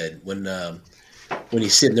one he said when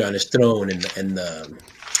he's sitting there on his throne and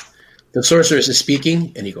the sorceress is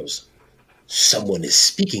speaking and he goes, "Someone is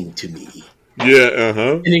speaking to me." Yeah,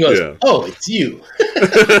 And he goes, "Oh, it's you."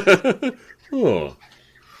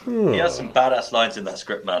 He has some badass lines in that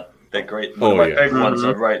script, man. They're great. One of my favorite ones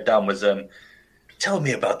I wrote down was, "Tell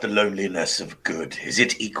me about the loneliness of good. Is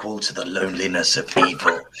it equal to the loneliness of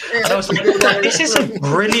evil?" And I was like, this is a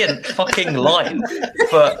brilliant fucking line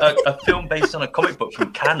for a film based on a comic book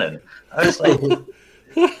from Canon. I was like,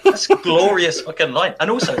 that's a glorious fucking line.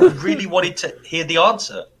 And also, I really wanted to hear the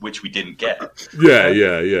answer, which we didn't get.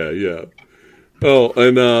 Yeah. Oh,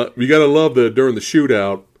 and you gotta love that during the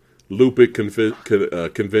shootout, Lupik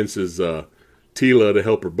convinces Tila to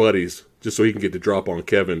help her buddies just so he can get the drop on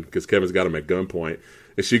Kevin because Kevin's got him at gunpoint.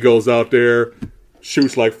 And she goes out there,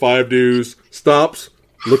 shoots like 5 dudes, stops,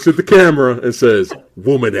 looks at the camera, and says,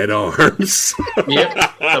 "Woman at arms." Yep.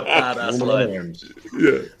 Badass line.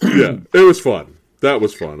 Yeah. It was fun. That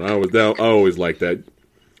was fun. I always liked that.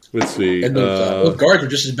 Let's see. And those guards were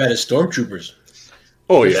just as bad as stormtroopers.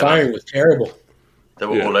 Oh, the firing was terrible. They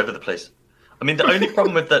were all over the place. I mean, the only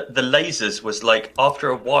problem with the lasers was, like, after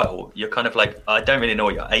a while, you're kind of like, I don't really know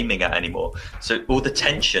what you're aiming at anymore. So all the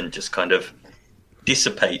tension just kind of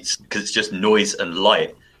dissipates because it's just noise and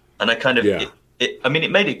light. And I kind of, it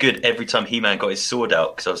made it good every time He-Man got his sword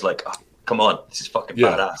out because I was like, oh, come on, this is fucking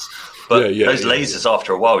badass. But those lasers,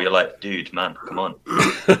 after a while, you're like, dude, man, come on.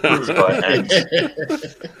 That's how it ends.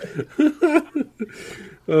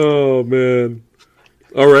 Oh, man.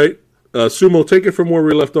 All right. Sumo, take it from where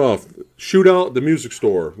we left off. Shootout, the music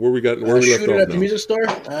store. Where we left off. Shootout at the music store.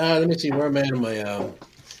 Let me see where I'm at on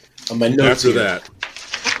my notes. After that,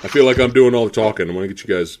 I feel like I'm doing all the talking. I want to get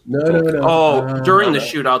you guys. No. During the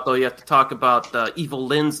shootout, though, you have to talk about Evil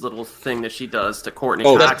Lynn's little thing that she does to Courtney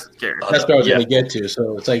Cox's character. That's what I was going to get to.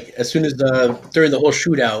 So it's like as soon as during the whole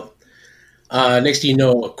shootout, next thing you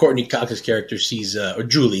know, Courtney Cox's character sees or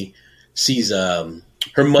Julie sees her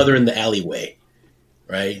mother in the alleyway.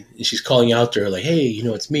 Right, and she's calling out to her like, "Hey,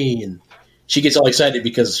 it's me." And she gets all excited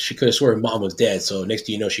because she could have sworn her mom was dead. So next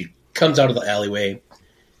thing you know, she comes out of the alleyway,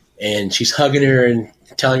 and she's hugging her and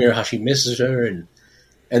telling her how she misses her. And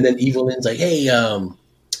then Evil Lynn's like, "Hey,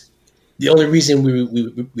 the only reason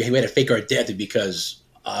we had to fake our death is because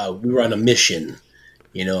we were on a mission,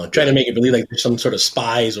 trying to make it believe like there's some sort of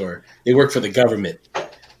spies or they work for the government,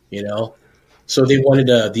 So they wanted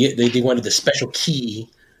they wanted the special key."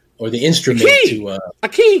 Or the instrument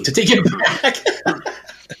to take it back.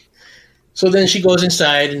 So then she goes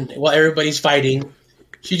inside, and while everybody's fighting,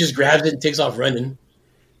 she just grabs it and takes off running.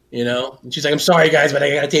 And she's like, "I'm sorry, guys, but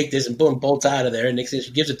I gotta take this," and boom, bolts out of there. And next thing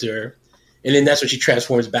she gives it to her, and then that's when she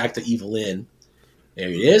transforms back to Evil Lynn. There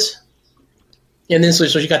it is. And then so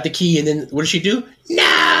she got the key, and then what does she do?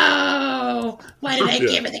 No! Why did I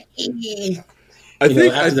give her the key?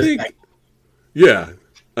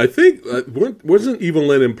 I think wasn't Evil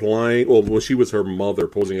Lynn implying? Well, she was her mother,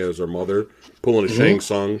 posing as her mother, pulling a Shang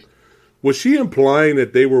Tsung. Was she implying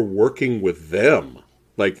that they were working with them,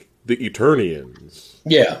 like the Eternians?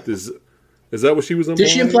 Yeah. Is that what she was implying?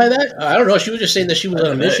 Did she imply that? I don't know. She was just saying that she was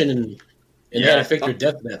on a mission and had to fake her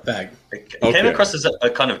death in that fact. It came across as a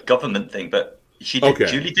kind of government thing, but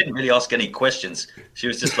Julie didn't really ask any questions. She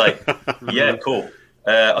was just like, "Yeah, cool.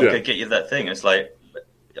 I'm gonna get you that thing." It's like.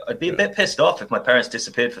 I'd be a bit pissed off if my parents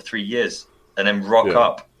disappeared for 3 years and then rock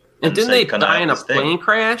up. And didn't they die in a plane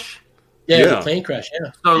crash? Yeah, a plane crash,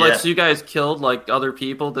 yeah. So, so you guys killed, other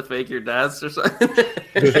people to fake your deaths or something?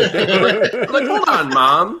 like, hold on,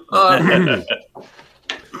 Mom.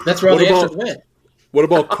 That's where all the extras went. What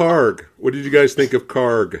about Karg? What did you guys think of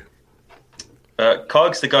Karg?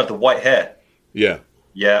 Karg's the guy with the white hair. Yeah.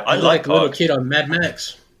 Yeah, I like a little kid on Mad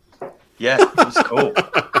Max. Yeah, it was cool.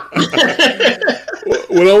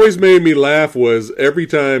 What always made me laugh was every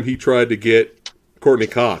time he tried to get Courtney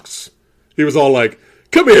Cox, he was all like,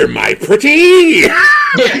 "Come here, my pretty!" He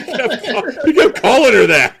kept calling her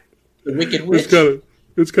that. The Wicked Witch.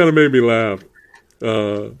 It's kind of made me laugh.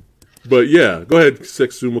 But yeah, go ahead,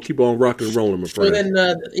 Sumo. We'll keep on rocking and rolling, my friend. So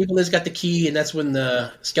then Evil Lyn's got the key, and that's when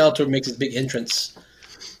Skeletor makes his big entrance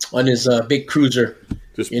on his big cruiser.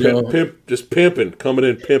 Just pimping, coming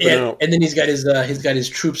in, pimping out. And then he's got his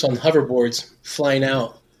troops on hoverboards flying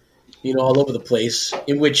out, all over the place.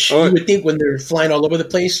 In which you would think when they're flying all over the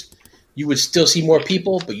place, you would still see more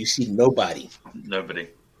people, but you see nobody. Nobody.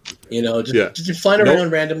 You know, just flying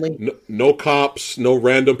around randomly. No cops, no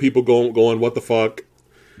random people going, what the fuck?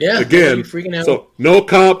 Yeah, again, freaking out. So no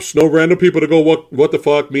cops, no random people to go, what the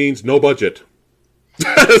fuck means no budget.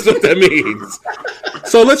 That's what that means.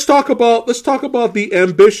 So let's talk about the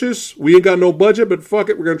ambitious. We ain't got no budget, but fuck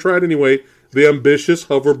it, we're gonna try it anyway. The ambitious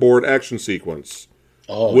hoverboard action sequence.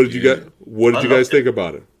 Oh, what did you guys think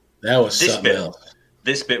about it? That was something else.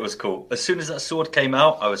 This bit was cool. As soon as that sword came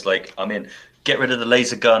out, I was like, I'm in. Get rid of the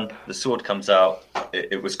laser gun. The sword comes out.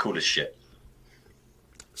 It was cool as shit.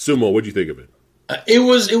 Sumo, what'd you think of it? It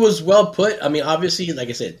was well put. I mean, obviously, like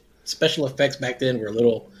I said, special effects back then were a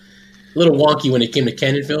little wonky when it came to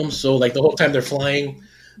Canon films. So, like the whole time they're flying,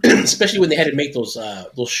 especially when they had to make those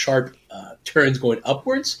sharp turns going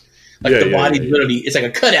upwards, like the body literally, it's like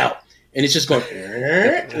a cutout, and it's just going,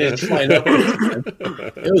 and it's flying up.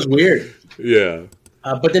 It was weird. Yeah.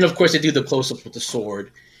 But then, of course, they do the close up with the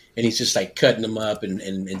sword, and he's just like cutting them up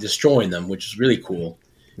and destroying them, which is really cool.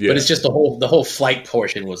 Yeah. But it's just the whole flight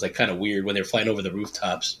portion was like kind of weird when they're flying over the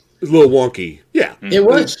rooftops. It's a little wonky. Yeah. It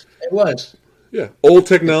was. Yeah. Old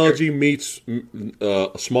technology meets a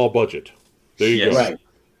small budget. There you go. Right.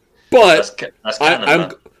 But that's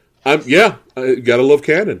canon, I gotta love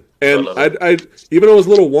canon. And I even though it was a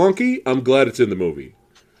little wonky, I'm glad it's in the movie.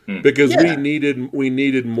 Because we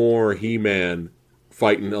needed more He-Man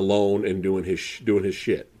fighting alone and doing his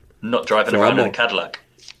shit. Not driving around in a Cadillac.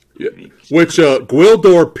 Yeah. Which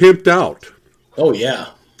Gwildor pimped out. Oh yeah.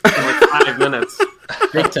 In like 5 minutes.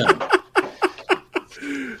 Big time.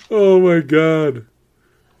 Oh my god.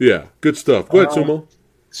 Yeah, good stuff. Go ahead, Sumo.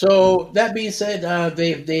 So that being said,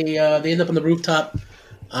 they end up on the rooftop.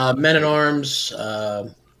 Man at Arms,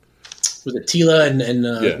 with Attila and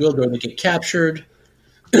Gwildor, they get captured.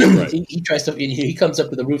 Right. He tries to. He comes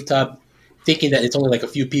up to the rooftop, thinking that it's only like a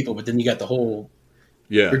few people, but then you got the whole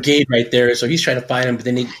brigade right there. So he's trying to find him, but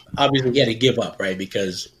then he had to give up, right,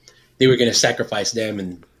 because they were going to sacrifice them,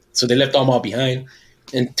 and so they left them all behind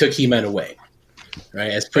and took He-Man away,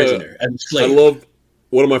 right, as prisoner, as a slave. I love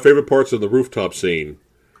one of my favorite parts of the rooftop scene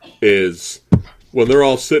is when they're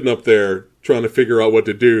all sitting up there trying to figure out what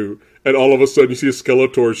to do, and all of a sudden you see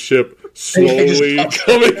Skeletor's ship slowly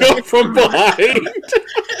coming up from behind.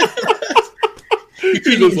 You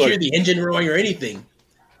couldn't even hear the engine roaring or anything.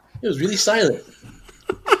 It was really silent.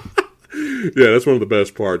 Yeah, that's one of the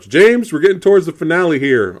best parts. James, we're getting towards the finale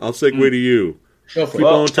here. I'll segue to you. Go for Keep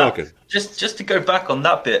on talking. Just to go back on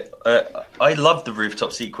that bit, I love the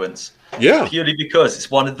rooftop sequence. Yeah. Purely because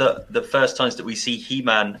it's one of the first times that we see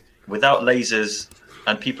He-Man without lasers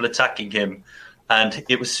and people attacking him. And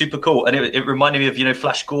it was super cool. And it reminded me of,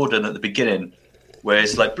 Flash Gordon at the beginning, where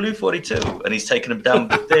it's like Blue 42 and he's taking them down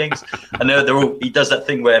with things. And he does that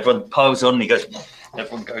thing where everyone piles on and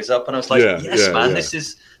everyone goes up. And I was like,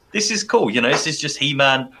 this is cool. This is just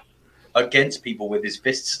He-Man against people with his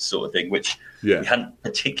fists sort of thing, which we hadn't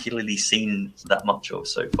particularly seen that much of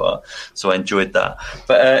so far. So I enjoyed that.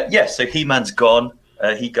 But so He-Man's gone.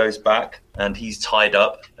 He goes back and he's tied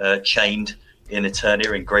up, chained in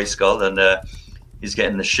Eternia in Grayskull, and he's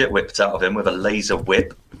getting the shit whipped out of him with a laser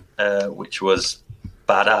whip, which was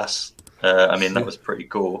badass. That was pretty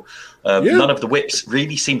cool. None of the whips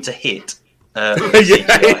really seemed to hit. I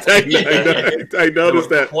noticed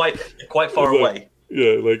that. Quite far away.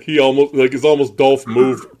 Yeah, like it's almost Dolph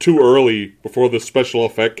moved too early before the special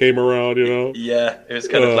effect came around, Yeah, it was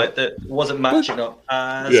kind of like that wasn't matching up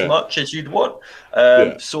as much as you'd want.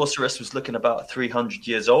 Sorceress was looking about 300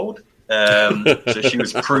 years old, so she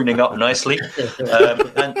was pruning up nicely.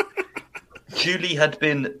 And Julie had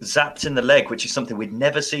been zapped in the leg, which is something we'd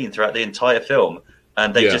never seen throughout the entire film,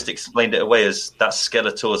 and they just explained it away as that's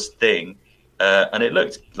Skeletor's thing, and it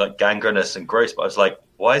looked like gangrenous and gross, but I was like,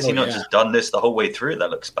 why has he not just done this the whole way through?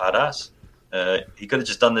 That looks badass. He could have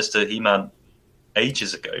just done this to He-Man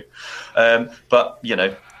ages ago. But,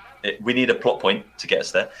 we need a plot point to get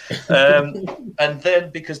us there. And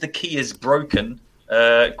then, because the key is broken,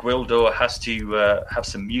 Gwildor has to have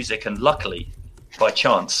some music. And luckily, by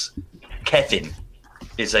chance, Kevin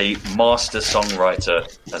is a master songwriter,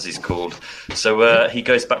 as he's called. So he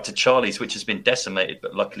goes back to Charlie's, which has been decimated.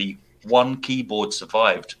 But luckily, one keyboard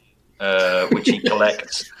survived. Which he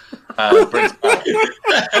collects and brings back.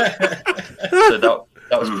 So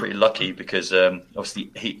that was pretty lucky because obviously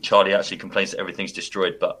Charlie actually complains that everything's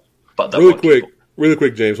destroyed, but that really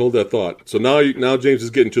quick, James, hold that thought. So now James is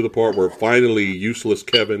getting to the part where finally useless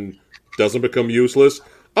Kevin doesn't become useless.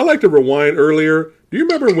 I like to rewind earlier. Do you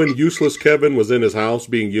remember when useless Kevin was in his house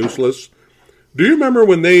being useless? Do you remember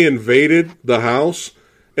when they invaded the house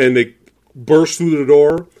and they burst through the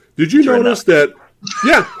door? Did you notice that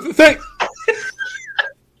Yeah,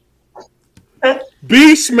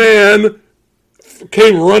 Beastman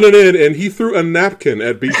came running in and he threw a napkin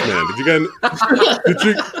at Beastman.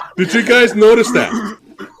 Did you guys notice that?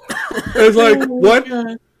 It's like, what?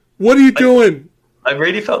 What are you doing? I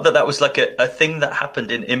really felt that was like a thing that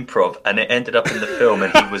happened in improv, and it ended up in the film,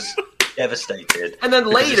 and he was devastated. And then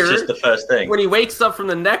later, it's just the first thing. When he wakes up from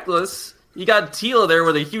the necklace, you got Tila there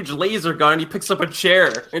with a huge laser gun. He picks up a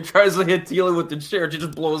chair and tries to hit Tila with the chair. She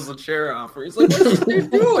just blows the chair off her. He's like, "What are you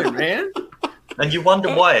doing, man?" And you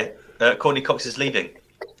wonder why Courtney Cox is leaving.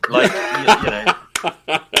 Like,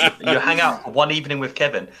 you hang out one evening with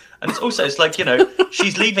Kevin, and it's like,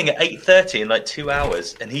 she's leaving at 8:30 in like 2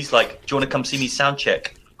 hours, and he's like, "Do you want to come see me sound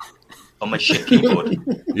check on my shit keyboard?"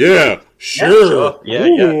 Yeah, sure.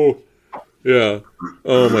 Yeah.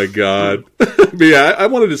 Oh my God. But yeah, I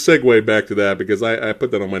wanted to segue back to that because I put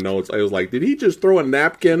that on my notes. I was like, did he just throw a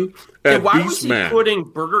napkin at why Beastman? was he putting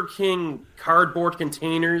Burger King cardboard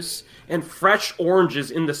containers and fresh oranges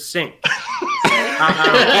in the sink?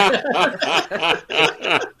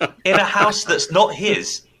 In a house that's not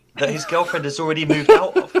his, that his girlfriend has already moved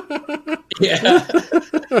out of. Yeah.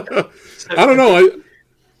 I don't know.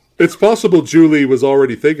 It's possible Julie was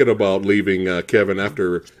already thinking about leaving Kevin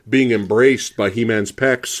after being embraced by He-Man's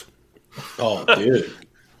pecs. Oh, dude.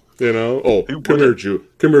 Come here,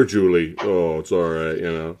 Julie. Oh, it's all right,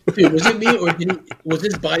 Dude, was it me or was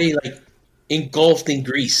his body like engulfed in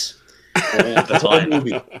grease? The whole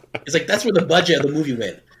movie. It's like that's where the budget of the movie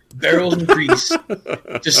went. Barrels of grease,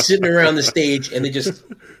 just sitting around the stage, and they just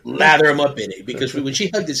lather him up in it. Because when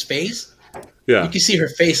she hugged his face, you can see her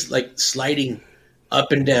face like sliding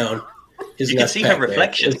up and down. You can see her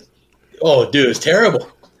reflection. Oh, dude, it's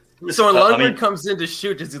terrible. So when Lundgren comes in to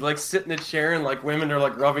shoot, does he like sit in a chair and like women are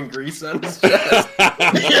like rubbing grease on his chest?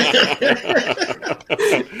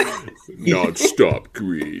 Non-stop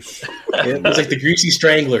grease. Yeah, it's like the greasy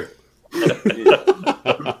strangler.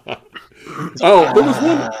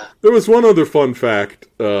 There was one other fun fact,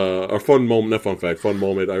 or fun moment, not fun fact, fun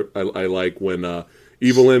moment I like when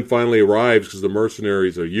Evelyn finally arrives because the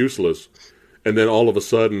mercenaries are useless, and then all of a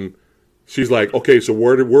sudden she's like, okay, so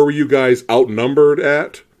where were you guys outnumbered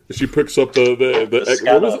at? And she picks up the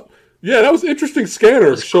scanner. Yeah, that was an interesting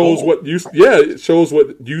scanner. It shows cool. It shows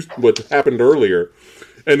what happened earlier,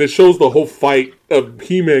 and it shows the whole fight of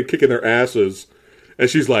He-Man kicking their asses. And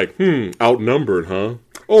she's like, outnumbered, huh?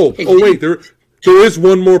 Oh, wait, there is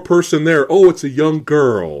one more person there. Oh, it's a young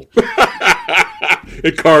girl.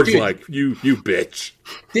 And Karg's like, you bitch.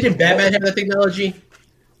 Didn't Batman have that technology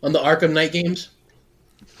on the Arkham Knight games?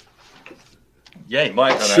 Yeah, he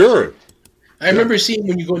might have. Sure. Actually. I remember seeing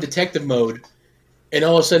when you go in detective mode, and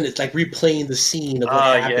all of a sudden it's like replaying the scene of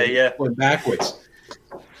what happened going backwards.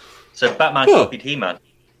 So Batman copied He-Man.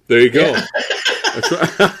 There you go. Yeah. That's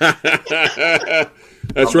right.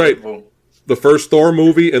 That's right. The first Thor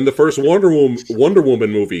movie and the first Wonder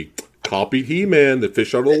Woman movie copied He-Man, the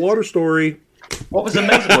fish out of the water story. What was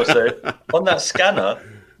amazing was, though, on that scanner,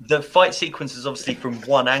 the fight sequence is obviously from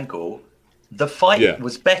one angle. The fight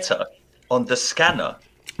was better on the scanner.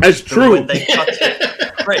 That's true. When they cut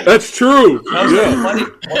it. Great. That's true. Why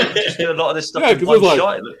didn't you just do a lot of this stuff in one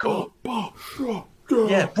shot? It looked cool.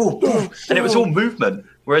 Yeah, and it was all movement,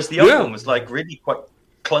 whereas the other one was like really quite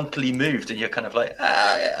clunkily moved, and you're kind of like,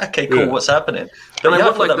 okay, cool, what's happening? But I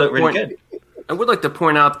would like that looked really good. I would like to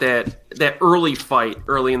point out that early fight,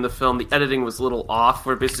 early in the film, the editing was a little off,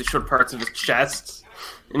 where it basically showed parts of his chest,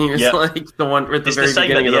 and he was like the one at the very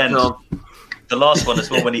beginning of the film. The last one as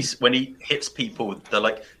well, when he hits people, they're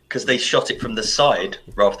like, because they shot it from the side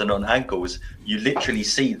rather than on angles, you literally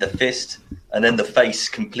see the fist and then the face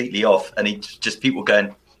completely off, and he just people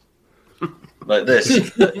going like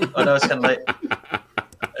this. I know, it's kind of like,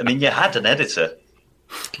 I mean, you had an editor.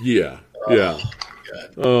 Yeah.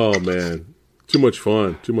 Oh man, too much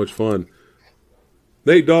fun.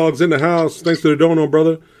 Nate Dogg's in the house. Thanks to the dono,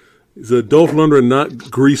 brother. Is Dolph Lundgren not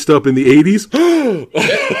greased up in the 80s?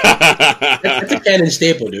 That's a canon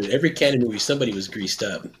staple, dude. Every canon movie, somebody was greased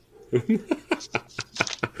up. You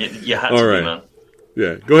had to be, man.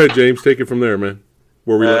 Yeah, go ahead, James. Take it from there, man.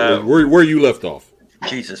 Where you left off.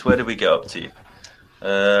 Jesus, where did we go up to?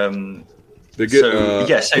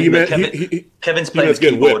 Kevin's playing the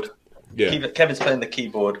keyboard. Yeah. Kevin's playing the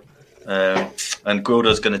keyboard, and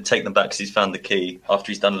Gwilda's going to take them back because he's found the key after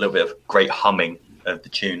he's done a little bit of great humming of the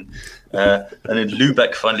tune. And then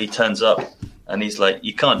Lubeck finally turns up, and he's like,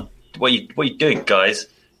 "You can't. What are you doing, guys?"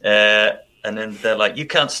 And then they're like, "You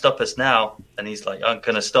can't stop us now." And he's like, "I'm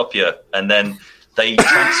going to stop you." And then they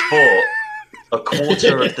transport a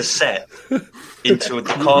quarter of the set into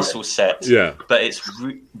the castle set. Yeah. But it's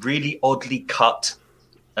really oddly cut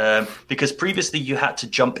because previously you had to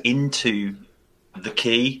jump into the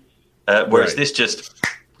key, whereas this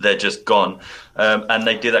they're just gone. And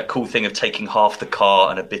they do that cool thing of taking half the car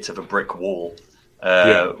and a bit of a brick wall,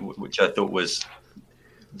 which I thought was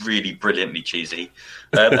really brilliantly cheesy.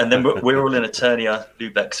 And then we're all in Eternia.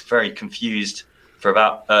 Lubeck's very confused for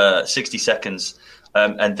about 60 seconds.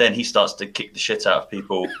 And then he starts to kick the shit out of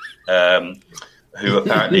people who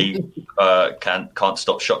apparently can't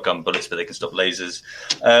stop shotgun bullets, but they can stop lasers.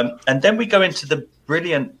 And then we go into the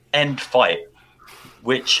brilliant end fight,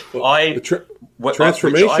 which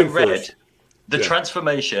transformation I read. first. The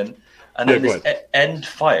transformation, and then this end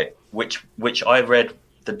fight, which I read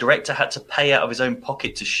the director had to pay out of his own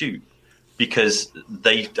pocket to shoot because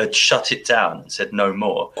they had shut it down and said no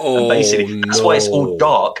more. And basically, that's why it's all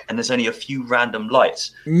dark and there's only a few random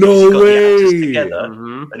lights. No got way! the actors together,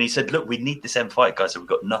 and he said, "Look, we need this end fight, guys. So we've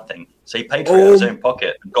got nothing." So he paid for it out of his own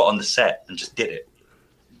pocket and got on the set and just did it.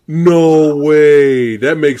 No way!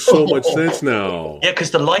 That makes so much sense now. Yeah,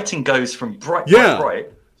 because the lighting goes from bright to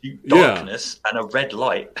darkness and a red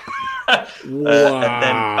light, and then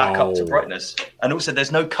back up to brightness. And also,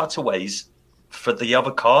 there's no cutaways for the other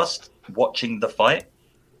cast watching the fight.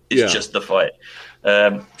 It's just the fight.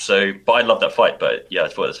 But I love that fight. But yeah, I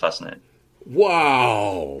thought it was fascinating.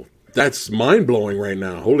 Wow, that's mind blowing right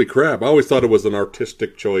now. Holy crap! I always thought it was an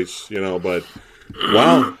artistic choice, but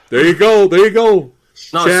wow, there you go.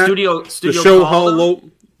 No, Chat, studio to show how low.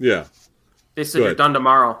 Yeah, they said you're done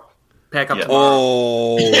tomorrow. Pack up tomorrow.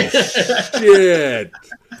 Oh shit!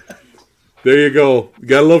 There you go. You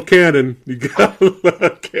gotta love Canon.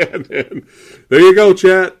 There you go,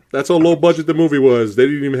 chat. That's how low budget the movie was. They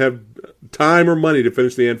didn't even have time or money to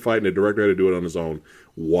finish the end fight, and the director had to do it on his own.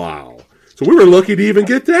 Wow. So we were lucky to even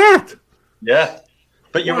get that. Yeah,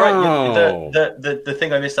 but you're right. The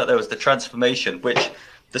thing I missed out there was the transformation, which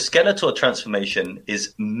the Skeletor transformation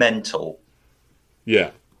is mental.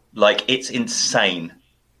 Yeah, like it's insane.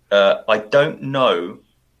 I don't know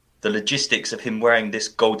the logistics of him wearing this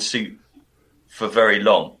gold suit for very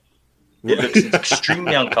long. It looks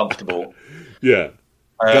extremely uncomfortable. Yeah,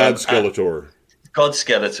 God Skeletor. God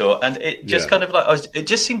Skeletor, and it just kind of like it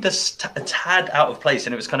just seemed a tad out of place,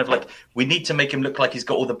 and it was kind of like we need to make him look like he's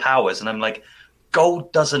got all the powers, and I'm like,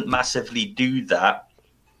 gold doesn't massively do that,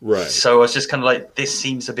 right? So I was just kind of like, this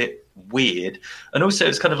seems a bit weird, and also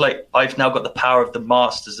it's kind of like I've now got the power of the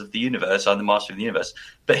Masters of the Universe. I'm the Master of the Universe,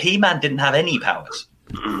 but He-Man didn't have any powers,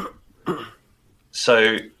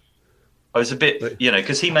 so I was a bit,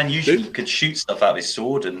 because He-Man usually could shoot stuff out of his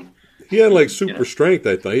sword and. He had like super strength,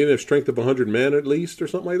 I thought. He didn't have strength of 100 men at least or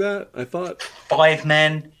something like that, I thought. 5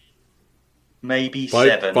 men, maybe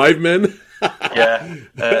 7. 5 men? Yeah.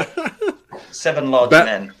 7 large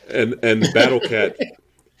men. And Battle Cat.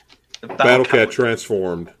 Battle Cat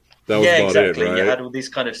transformed. That was about exactly. it, right? You had all these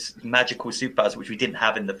kind of magical superpowers, which we didn't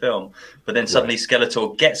have in the film. But then suddenly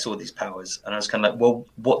Skeletor gets all these powers. And I was kind of like, well,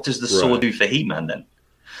 what does the sword do for He-Man then?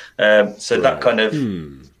 That kind of...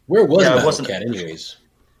 Where was Battle Cat anyways?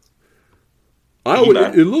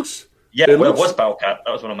 It looks. Yeah, it was Battle Cat.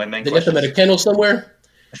 That was one of my main questions. They got them at a kennel somewhere.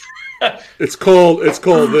 It's called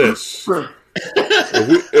this.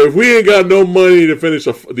 if we ain't got no money to finish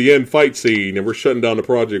the end fight scene, and we're shutting down the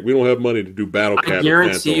project, we don't have money to do Battle Cat. I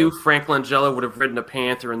guarantee you, Frank Langella would have ridden a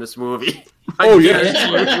panther in this movie. Oh yeah,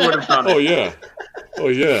 he would have done it. Oh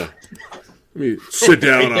yeah. Let me sit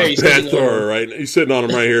down on Panther. Right, he's sitting on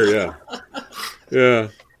him right here. Yeah, yeah.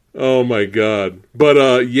 Oh my God! But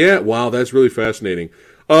wow, that's really fascinating.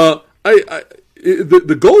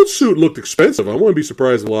 The gold suit looked expensive. I wouldn't be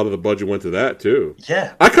surprised if a lot of the budget went to that too.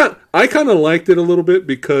 Yeah, I kind of liked it a little bit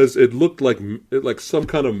because it looked like some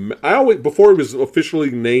kind of. Before it was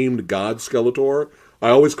officially named God Skeletor, I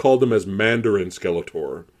always called him as Mandarin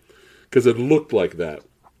Skeletor because it looked like that.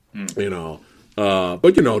 But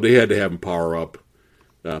they had to have him power up.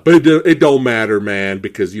 But it don't matter, man,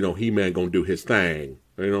 because He-Man gonna do his thing.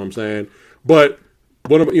 You know what I'm saying? But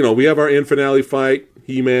we have our end finale fight.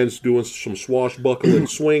 He-Man's doing some swashbuckling,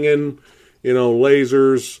 swinging,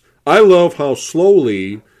 lasers. I love how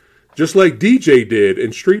slowly, just like DJ did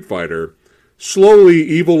in Street Fighter, slowly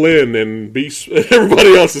Evil Lyn and Beast,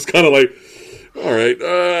 everybody else is kind of like, all right,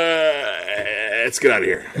 let's get out of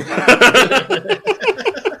here.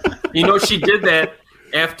 She did that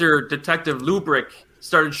after Detective Lubrick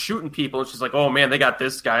started shooting people, and she's like, "Oh man, they got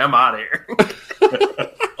this guy. I'm out of here."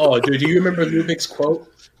 Oh, dude, do you remember Lubick's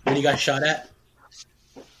quote when he got shot at?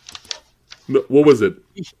 No, what was it?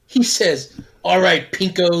 He says, "All right,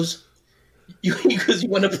 pinkos, Because you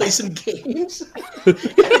want to play some games? And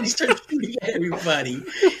he starts shooting at everybody.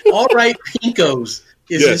 All right, Pinkos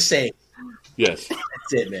is the same. Yes.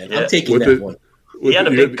 That's it, man. I'm taking that one. He had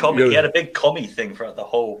a big commie thing throughout the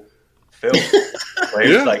whole film. Where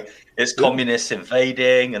he was like, it's communists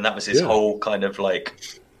invading, and that was his whole kind of like,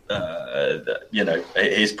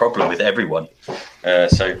 his problem with everyone.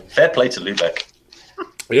 So fair play to Lubeck.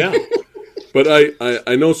 Yeah. But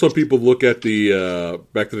I know some people look at the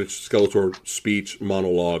Back to the Skeletor speech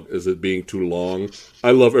monologue as it being too long.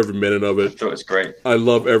 I love every minute of it. I thought it was great. I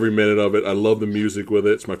love every minute of it. I love the music with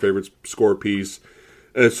it. It's my favorite score piece.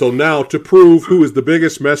 And so now, to prove who is the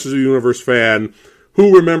biggest Masters of the Universe fan,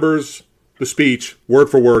 who remembers the speech word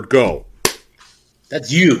for word, go.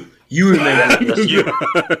 That's you. You remember. That's you. Come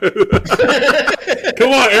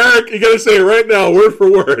on, Eric. You got to say it right now, word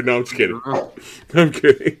for word. No, I'm just kidding. I'm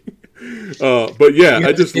kidding. But yeah,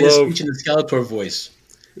 I just love speech in the Skeletor voice.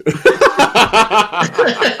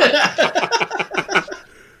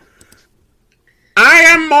 I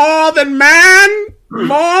am more than man,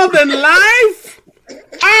 more than life.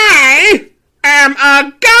 I am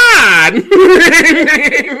a god.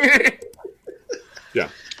 Yeah.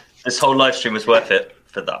 This whole live stream was worth it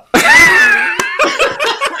for that.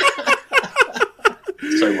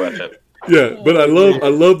 So worth it. Yeah, but I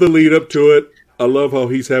love the lead up to it. I love how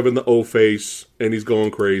he's having the O face and he's going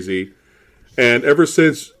crazy. And ever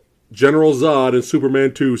since General Zod in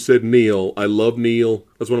Superman 2 said Neil, I love Neil.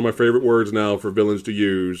 That's one of my favorite words now for villains to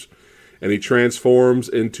use. And he transforms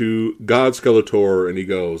into God Skeletor and he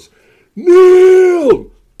goes, Neil!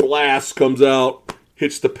 Blast comes out,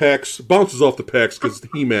 hits the pecs, bounces off the pecs because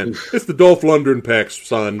it's He-Man. It's the Dolph Lundgren pecs,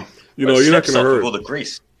 son. You're not going to hurt. All the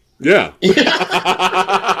grease. Yeah.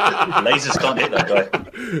 Lasers can't hit that guy.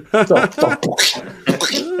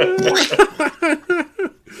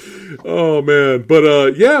 Oh, man. But,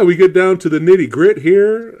 we get down to the nitty-grit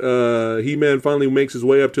here. He-Man finally makes his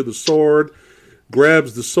way up to the sword,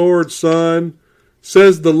 grabs the sword, son,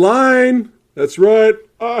 says the line. That's right.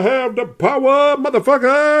 I have the power,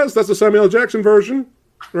 motherfuckers. That's the Samuel L. Jackson version,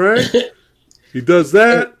 right? He does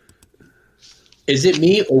that. Is it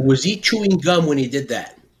me, or was he chewing gum when he did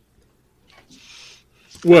that?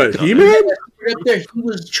 What, He-Man? Up there, he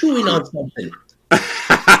was chewing on something.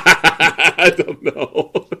 I don't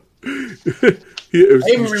know. I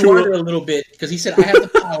even rewinded a little bit because he said, I have the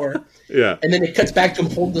power. Yeah. And then it cuts back to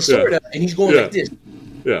him holding the sword up, and he's going like this.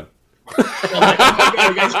 Yeah. I'm like, oh my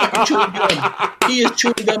God, guy's fucking chewing gum. He is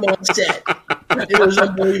chewing gum on set. It was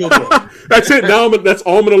unbelievable. That's it. Now that's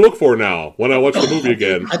all I'm going to look for now when I watch the movie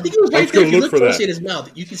again. I think it was right there. If you look closely at his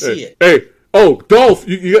mouth, you can see it. Hey. Oh, Dolph,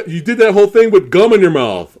 you did that whole thing with gum in your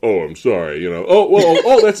mouth. Oh, I'm sorry.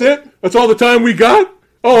 Oh, that's it? That's all the time we got?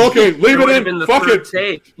 Oh, okay. Leave it in. Fuck it.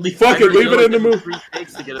 Fuck it. Leave it in the movie. 3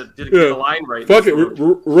 takes to get a line right. Fuck it.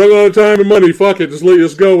 Run out of time and money. Fuck it.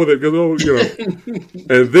 Just go with it.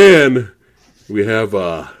 And then we have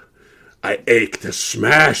I ache to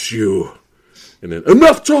smash you. And then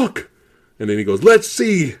enough talk. And then he goes, let's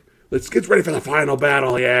see. Let's get ready for the final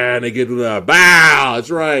battle. Yeah. And they get to the bow. That's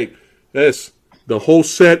right. Yes, the whole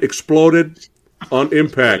set exploded on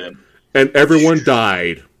impact, and everyone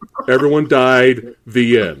died. Everyone died.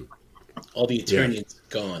 The end. All the Eternians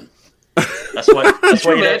gone. That's why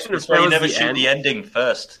you never shoot the ending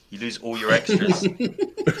first. You lose all your extras. Imagine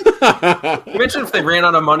if they ran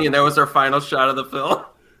out of money and that was their final shot of the film.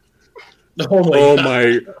 It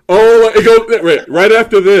goes right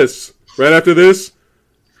after this. Right after this,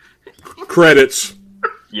 credits.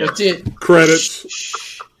 Yep. That's it.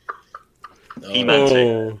 Credits. He-Man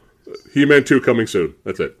 2. He-Man 2 coming soon.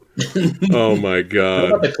 That's it. Oh my God.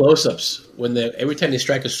 What about the close-ups? When every time they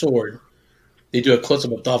strike a sword, they do a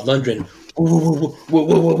close-up of Dolph Lundgren. Whoa, whoa,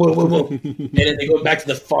 whoa, whoa, whoa, whoa. And then they go back to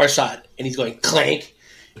the far side, and he's going clank,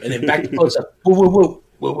 and then back to close-up. Whoa, whoa, whoa,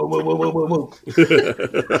 whoa, whoa, whoa, whoa, whoa, whoa.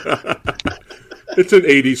 It's an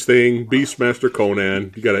 '80s thing. Beastmaster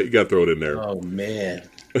Conan. You gotta throw it in there. Oh man.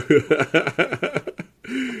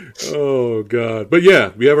 Oh God! But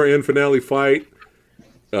yeah, we have our end finale fight.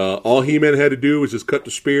 All He-Man had to do was just cut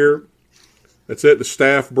the spear. That's it. The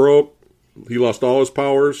staff broke. He lost all his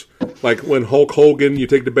powers. Like when Hulk Hogan, you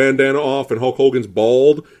take the bandana off, and Hulk Hogan's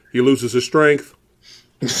bald, he loses his strength.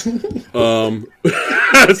 Same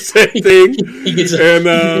thing. He gets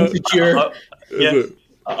insecure. Yeah.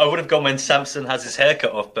 I would have gone when Samson has his hair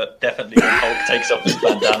cut off, but definitely when Hulk takes off his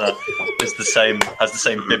bandana, has the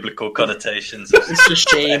same biblical connotations. It's just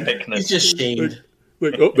shamed. He's just shamed.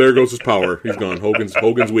 Like, oh, there goes his power. He's gone.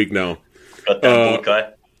 Hogan's weak now. Goddamn bald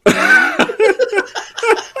guy.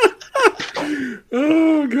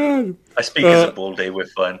 Oh God! I speak as a baldy. We're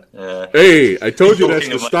fine. Hey, I told you that's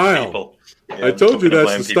the style. Yeah, I told you talking of my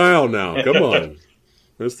that's own the people. style now. Come on.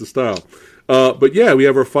 That's the style. But yeah, we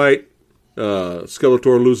have our fight.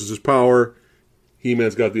 Skeletor loses his power.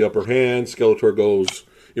 He-Man's got the upper hand. Skeletor goes,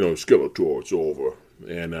 Skeletor, it's over.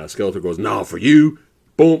 And Skeletor goes, nah, for you.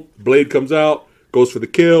 Boom. Blade comes out, goes for the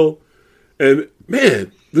kill. And,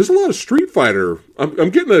 man, there's a lot of Street Fighter.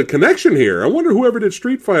 I'm getting a connection here. I wonder whoever did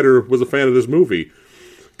Street Fighter was a fan of this movie.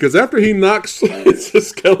 Because after he knocks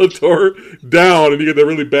Skeletor down and you get the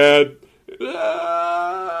really bad...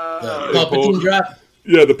 Palpatine drop?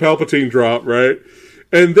 Yeah, the Palpatine drop, right?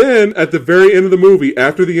 And then, at the very end of the movie,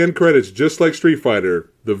 after the end credits, just like Street Fighter,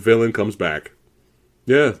 the villain comes back.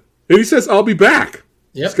 Yeah. And he says, I'll be back.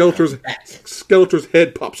 Yep. Skeletor's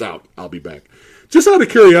head pops out. I'll be back. Just out of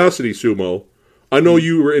curiosity, Sumo, I know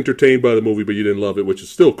you were entertained by the movie, but you didn't love it, which is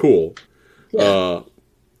still cool. Yeah.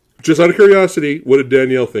 Just out of curiosity, what did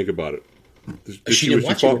Danielle think about it? She didn't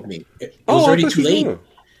watch it with me. It was already too late.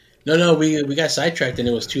 No, we got sidetracked and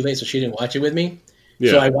it was too late, so she didn't watch it with me.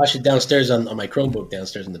 Yeah. So I watched it downstairs on my Chromebook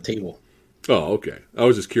downstairs on the table. Oh, okay. I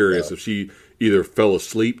was just curious if she either fell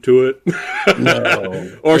asleep to it,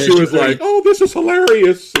 no, or she was like, "Oh, this is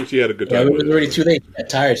hilarious," and she had a good time. It was already too late. I got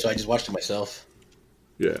tired, so I just watched it myself.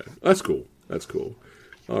 Yeah, that's cool. That's cool.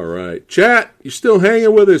 All right, chat, you still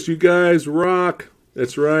hanging with us? You guys rock.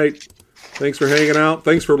 That's right. Thanks for hanging out.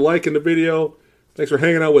 Thanks for liking the video. Thanks for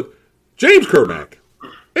hanging out with James Kermack,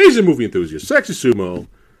 Asian movie enthusiast, Sexy Sumo.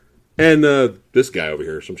 And this guy over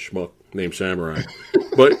here, some schmuck named Samurai.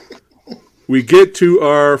 But we get to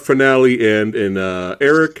our finale end, and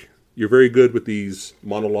Eric, you're very good with these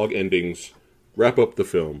monologue endings. Wrap up the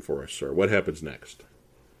film for us, sir. What happens next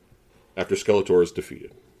after Skeletor is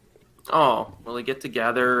defeated? Oh, well, they get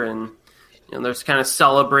together, and there's kind of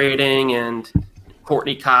celebrating, and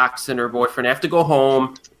Courtney Cox and her boyfriend have to go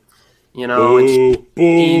home.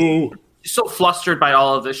 Boo. She's so flustered by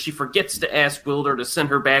all of this, she forgets to ask Wilder to send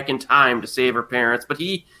her back in time to save her parents. But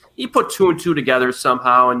he put two and two together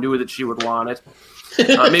somehow and knew that she would want it.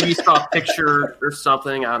 Maybe he saw a picture or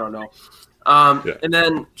something. I don't know. And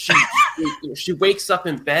then she wakes up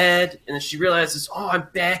in bed and then she realizes, oh, I'm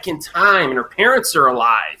back in time, and her parents are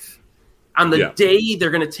alive. On the day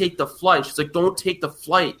they're going to take the flight, she's like, don't take the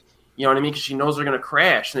flight. You know what I mean? Because she knows they're going to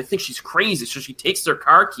crash. And they think she's crazy. So she takes their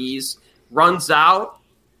car keys, runs out.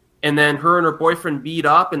 And then her and her boyfriend meet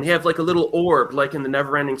up, and they have like a little orb, like in the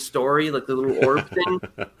Never-Ending Story, like the little orb thing.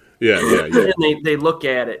 Yeah. And they look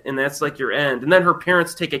at it, and that's like your end. And then her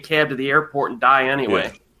parents take a cab to the airport and die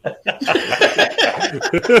anyway. Yeah.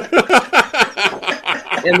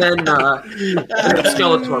 And then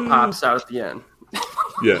Skeletor pops out at the end.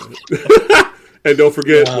 Yeah. And don't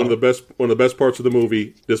forget, one of the best parts of the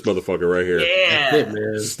movie, this motherfucker right here. Yeah. That's it,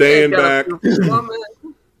 man. Staying back.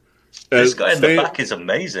 This guy in the back is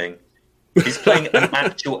amazing. He's playing an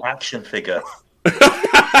actual action figure. He's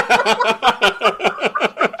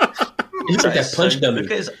like that punch dummy.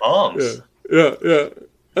 Look at his arms. Yeah.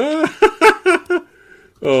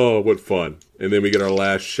 Oh, what fun. And then we get our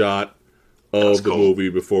last shot of the movie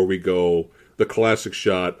before we go. The classic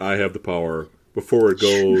shot, I Have the Power, before it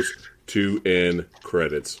goes to end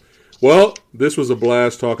credits. Well, this was a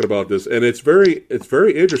blast talking about this, and it's very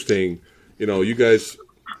interesting. You guys...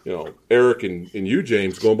 Eric and you,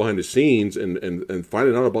 James, going behind the scenes and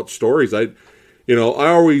finding out about stories. I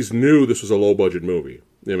always knew this was a low budget movie.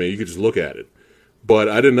 I mean, you could just look at it, but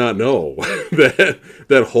I did not know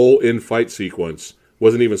that whole in-fight sequence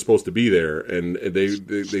wasn't even supposed to be there. And they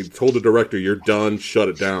told the director, "You're done, shut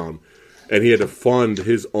it down," and he had to fund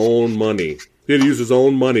his own money. He had to use his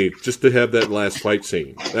own money just to have that last fight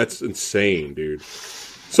scene. That's insane, dude.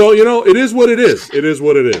 So it is what it is. It is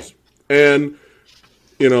what it is, and.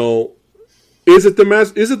 Is it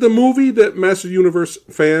the movie that Master Universe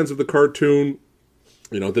fans of the cartoon,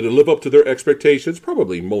 did it live up to their expectations?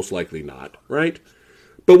 Probably, most likely not, right?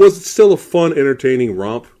 But was it still a fun, entertaining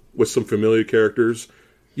romp with some familiar characters?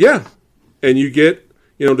 Yeah. And you get,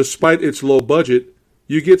 despite its low budget,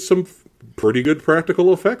 you get some pretty good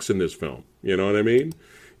practical effects in this film. You know what I mean?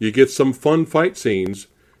 You get some fun fight scenes.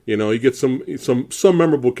 You get some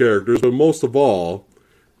memorable characters, but most of all,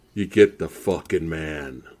 you get the fucking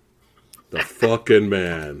man. The fucking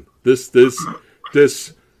man. This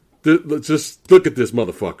just look at this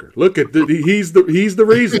motherfucker. Look at he's the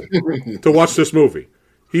reason to watch this movie.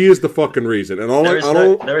 He is the fucking reason. And there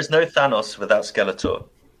is no Thanos without Skeletor.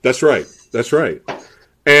 That's right.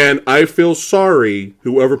 And I feel sorry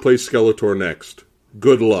whoever plays Skeletor next.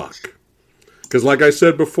 Good luck. Because like I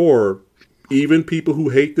said before, even people who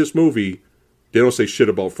hate this movie, they don't say shit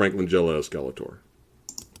about Frank Langella as Skeletor.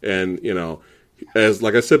 And, as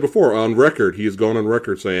like I said before, on record, he has gone on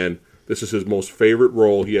record saying This is his most favorite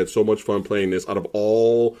role. He had so much fun playing this out of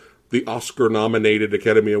all the Oscar-nominated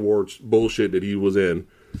Academy Awards bullshit that he was in.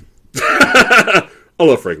 I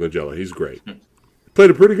love Frank Langella. He's great. Played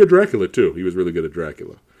a pretty good Dracula, too. He was really good at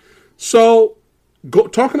Dracula. So,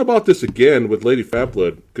 talking about this again with Lady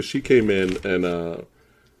Fatblood, because she came in and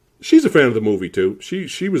she's a fan of the movie, too.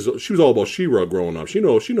 She was all about She-Ra growing up. She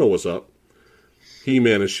know what's up.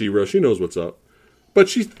 He-Man and She-Ra. She knows what's up. But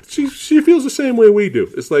she feels the same way we do.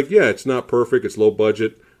 It's like, yeah, it's not perfect. It's low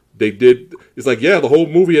budget. It's like, yeah, the whole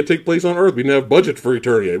movie had to take place on Earth. We didn't have budget for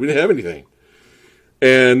Eternia. We didn't have anything.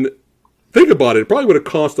 And think about it. It probably would have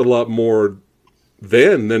cost a lot more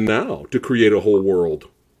then than now to create a whole world.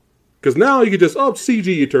 Because now you could just, CG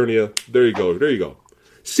Eternia. There you go.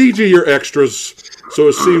 CG your extras so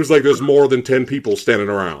it seems like there's more than 10 people standing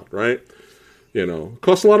around, right?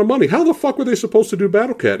 Costs a lot of money. How the fuck were they supposed to do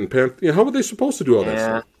Battle Cat and how were they supposed to do all that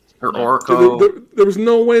stuff? Or Orko. There was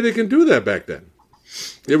no way they can do that back then.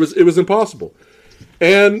 It was impossible.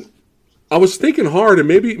 And I was thinking hard, and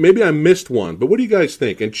maybe I missed one. But what do you guys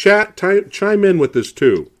think? And chat, chime in with this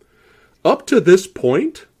too. Up to this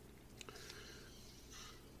point,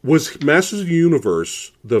 was Masters of the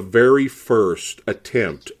Universe the very first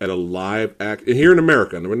attempt at a live act here in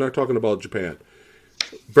America? And we're not talking about Japan.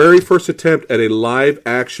 Very first attempt at a live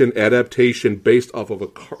action adaptation based off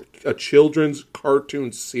of a children's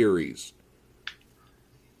cartoon series.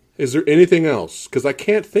 Is there anything else? Because I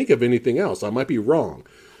can't think of anything else. I might be wrong.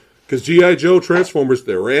 Because G.I. Joe, Transformers,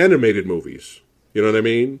 they were animated movies. You know what I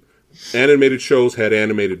mean? Animated shows had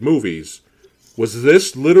animated movies. Was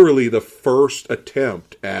this literally the first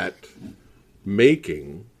attempt at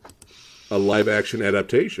making a live action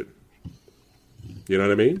adaptation? You know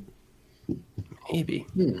what I mean? Maybe.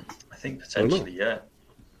 I think potentially, yeah.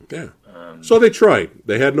 Yeah. So they tried.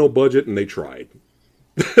 They had no budget, and they tried.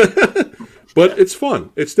 But it's fun.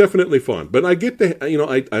 It's definitely fun. But I get I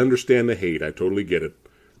understand the hate. I totally get it.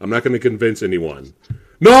 I'm not going to convince anyone.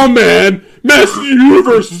 No, man! Master of the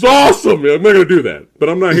Universe is awesome! I'm not going to do that. But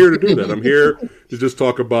I'm not here to do that. I'm here to just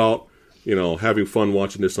talk about, having fun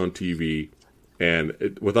watching this on TV. And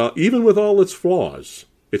even with all its flaws,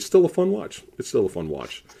 it's still a fun watch.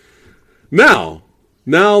 Now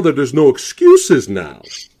that there's no excuses now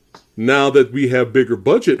that we have bigger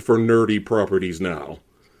budget for nerdy properties now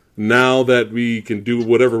that we can do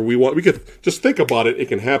whatever we want, we could just think about it. It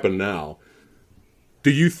can happen now. Do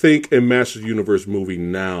you think a Masters of the Universe movie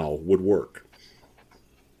now would work?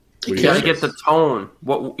 You got to get the tone.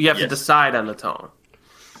 You have to decide on the tone.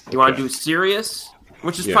 You want to do serious,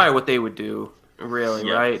 which is probably what they would do, really,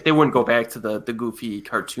 right? They wouldn't go back to the goofy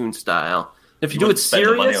cartoon style. If you do it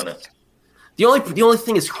serious, the only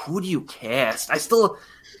thing is, who do you cast?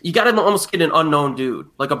 You got to almost get an unknown dude,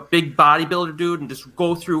 like a big bodybuilder dude, and just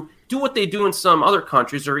do what they do in some other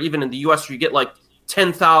countries, or even in the U.S., where you get like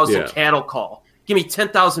 10,000 cattle call. Give me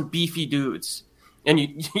 10,000 beefy dudes, and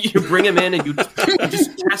you bring them in, and you just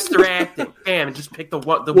test their acting, bam, and just pick the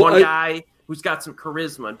one guy who's got some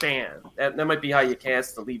charisma, bam. That might be how you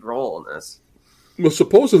cast the lead role in this. Well,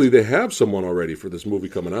 supposedly they have someone already for this movie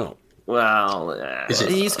coming out. Well,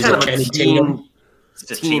 he's kind of a teen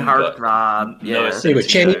heartthrob. Yeah, with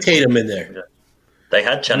Channing Tatum in there. Yeah. They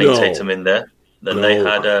had Channing Tatum in there. Then they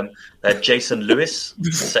had Jason Lewis,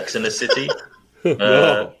 Sex and the City.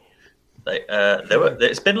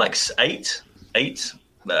 It's been like eight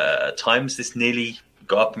times this nearly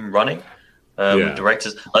got up and running with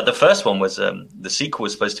directors. Like the first one was the sequel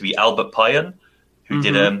was supposed to be Albert Pyun, who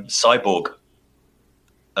did Cyborg.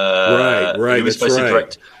 Right. He was supposed to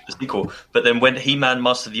direct the sequel, but then when He-Man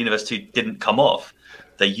Master of the Universe 2 didn't come off,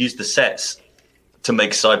 they used the sets to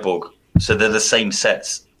make Cyborg, so they're the same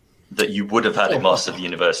sets that you would have had in Master of the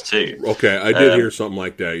Universe 2. Okay, I did hear something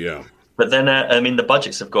like that. Yeah, but then the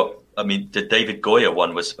budgets have got. The David Goyer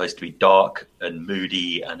one was supposed to be dark and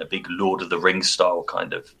moody and a big Lord of the Rings style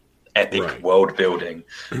kind of epic world building.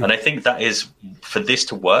 And I think that is, for this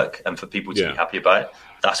to work and for people to be happy about it,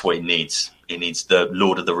 that's what it needs. It needs the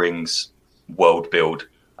Lord of the Rings world build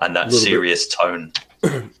and that serious tone.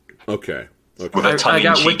 Okay. With a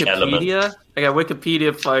tongue-in-cheek element. I got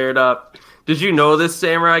Wikipedia fired up. Did you know this,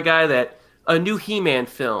 Samurai Guy, that a new He-Man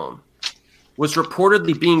film was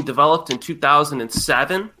reportedly being developed in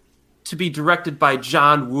 2007 to be directed by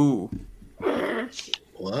John Woo? Wow.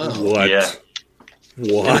 What? Yeah.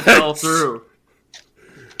 What? It fell through.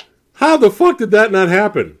 How the fuck did that not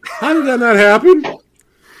happen? How did that not happen?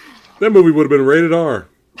 That movie would have been rated R.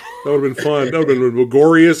 That would have been fun. That would have been the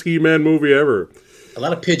goriest He-Man movie ever. A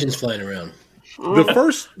lot of pigeons flying around.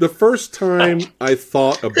 The first time I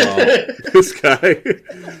thought about this guy,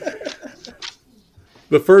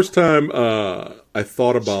 The first time I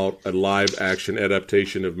thought about a live action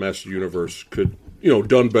adaptation of Master Universe could,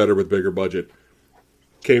 done better with bigger budget,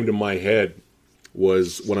 came to my head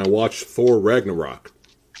was when I watched Thor Ragnarok.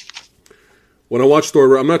 When I watched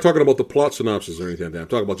Thor, I'm not talking about the plot synopsis or anything like that. I'm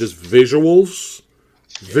talking about just visuals.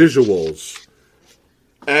 Visuals.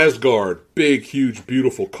 Asgard, big, huge,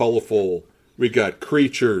 beautiful, colorful. We got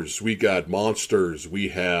creatures. We got monsters. We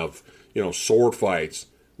have, sword fights.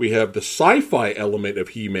 We have the sci-fi element of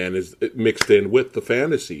He-Man is mixed in with the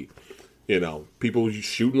fantasy. People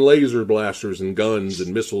shooting laser blasters and guns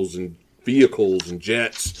and missiles and vehicles and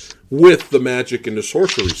jets with the magic and the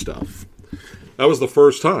sorcery stuff. That was the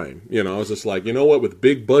first time. I was just like, what? With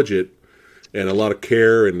big budget and a lot of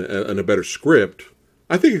care and a better script,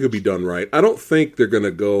 I think it could be done right. I don't think they're going to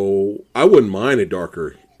go... I wouldn't mind a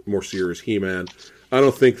darker, more serious He-Man. I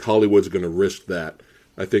don't think Hollywood's going to risk that.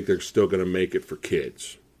 I think they're still going to make it for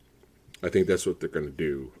kids. I think that's what they're going to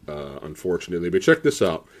do, unfortunately. But check this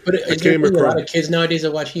out. But is there really a lot of kids nowadays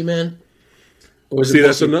that watch He-Man? See,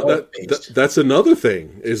 that's another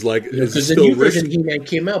thing. Is like because the new version of He-Man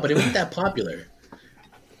came out, but it wasn't that popular.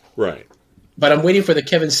 Right. But I'm waiting for the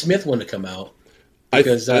Kevin Smith one to come out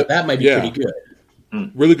because that might be pretty good.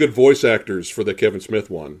 Really good voice actors for the Kevin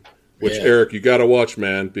Smith one, which Eric, you got to watch,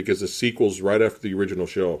 man, because the sequel's right after the original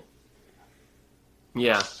show.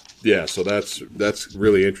 Yeah. Yeah, so that's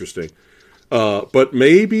really interesting. But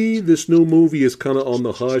maybe this new movie is kind of on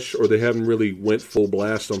the hush, or they haven't really went full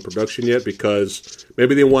blast on production yet, because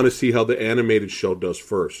maybe they want to see how the animated show does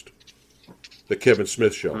first, the Kevin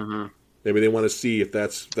Smith show. Mm-hmm. Maybe they want to see if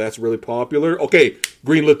that's really popular. Okay,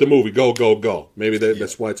 greenlit the movie, go. Maybe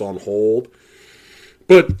that's why it's on hold.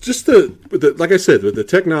 But just like I said, with the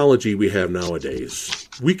technology we have nowadays,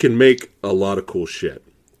 we can make a lot of cool shit.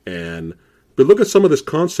 But look at some of this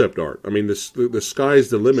concept art. I mean, the sky's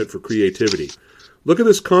the limit for creativity. Look at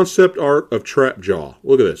this concept art of Trap Jaw.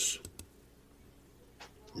 Look at this.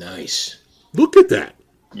 Nice. Look at that.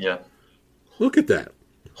 Yeah. Look at that.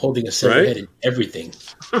 Holding a severed head and everything.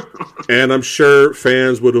 And I'm sure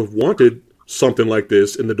fans would have wanted something like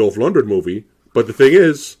this in the Dolph Lundgren movie. But the thing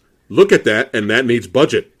is, look at that, and that needs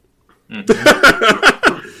budget.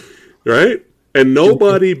 Mm-hmm. Right? And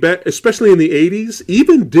nobody, especially in the 80s,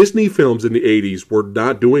 even Disney films in the 80s were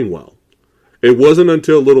not doing well. It wasn't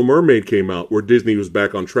until Little Mermaid came out where Disney was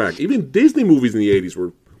back on track. Even Disney movies in the 80s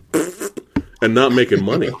were and not making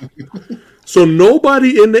money. So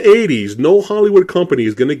nobody in the 80s, no Hollywood company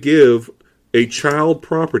is going to give a child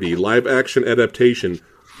property live-action adaptation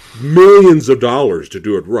millions of dollars to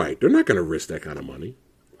do it right. They're not going to risk that kind of money.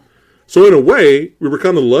 So in a way, we were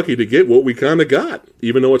kind of lucky to get what we kind of got,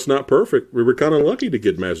 even though it's not perfect. We were kind of lucky to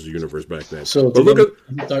get Masters of the Universe back then. So, but look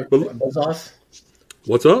at Buzz Off.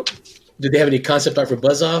 What's up? Did they have any concept art for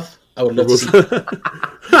Buzz Off? I would love to see.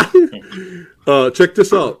 Check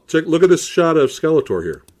this out. Look at this shot of Skeletor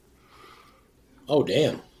here. Oh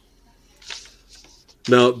damn!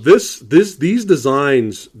 Now these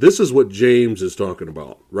designs. This is what James is talking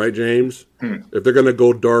about, right, James? If they're going to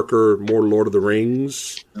go darker, more Lord of the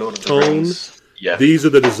Rings tone, yeah, these are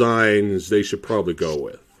the designs they should probably go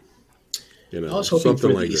with.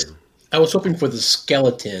 Something like that. I was hoping for the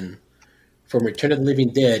skeleton from Return of the Living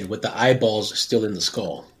Dead with the eyeballs still in the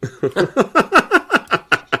skull.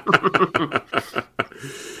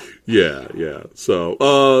 Yeah. So,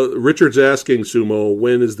 Richard's asking, Sumo,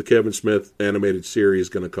 when is the Kevin Smith animated series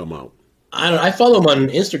going to come out? I follow him on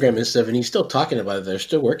Instagram and stuff, and he's still talking about it. They're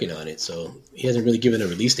still working on it, so he hasn't really given a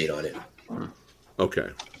release date on it. Okay.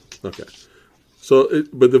 So,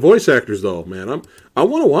 but the voice actors, though, man, I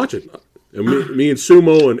want to watch it. And me and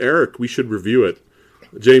Sumo and Eric, we should review it.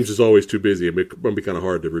 James is always too busy. It'd be kind of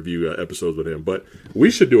hard to review episodes with him, but we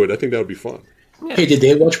should do it. I think that would be fun. Yeah. Hey, did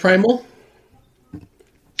they watch Primal?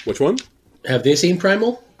 Which one? Have they seen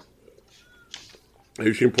Primal? Have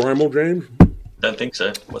you seen Primal, James? Don't think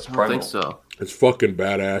so. What's Primal? I don't think so. It's fucking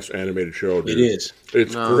badass animated show, dude. It is.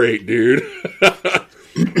 It's great, dude.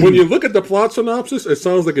 When you look at the plot synopsis, it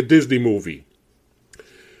sounds like a Disney movie.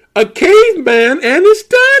 A caveman and his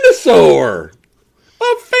dinosaur.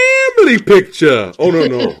 A family picture. Oh,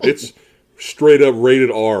 no. It's straight up rated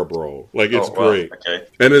R, bro. Like, it's great. Wow. Okay.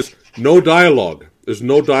 And there's no dialogue. There's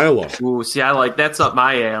no dialogue. Ooh, see, that's up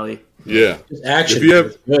my alley. Yeah. Action. If you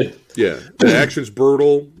have, good. Yeah. The action's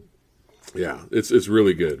brutal. Yeah. It's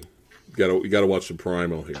really good. You gotta watch some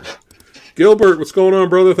Primal here. Gilbert, what's going on,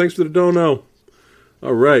 brother? Thanks for the dono.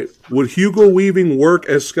 All right. Would Hugo Weaving work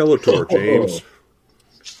as Skeletor, James?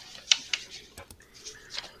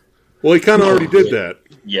 Well, he kind of already did that.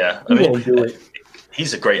 Yeah, I mean,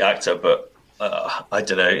 he's a great actor, but I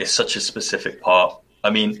don't know. It's such a specific part.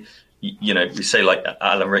 I mean, you know, we say like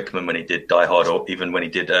Alan Rickman when he did Die Hard, or even when he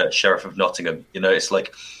did Sheriff of Nottingham. You know, it's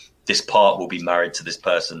like this part will be married to this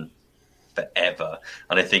person forever.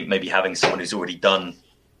 And I think maybe having someone who's already done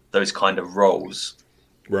those kind of roles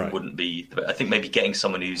wouldn't be. I think maybe getting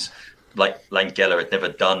someone who's like Langella had never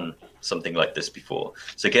done something like this before.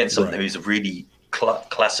 So getting someone who's a really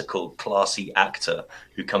classical, classy actor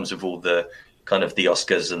who comes with all the kind of the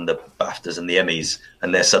Oscars and the BAFTAs and the Emmys,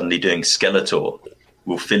 and they're suddenly doing Skeletor,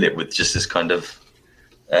 will fill it with just this kind of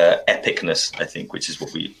epicness, I think, which is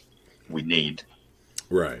what we need.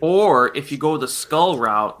 Right. Or if you go the skull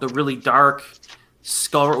route, the really dark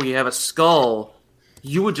skull route where you have a skull,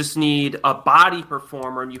 you would just need a body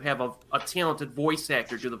performer, and you have a talented voice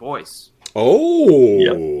actor do the voice.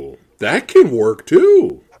 Oh, that can work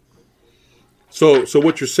too. So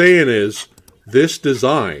what you're saying is this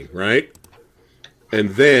design, right? And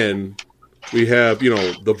then we have,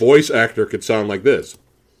 the voice actor could sound like this.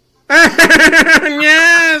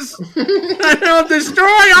 Yes! I'll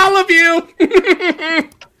destroy all of you!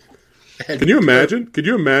 Can you imagine? Could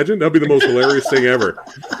you imagine? That'd be the most hilarious thing ever.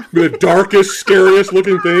 Be the darkest, scariest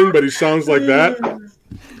looking thing, but he sounds like that.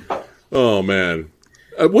 Oh, man.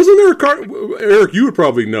 Wasn't there Eric, you would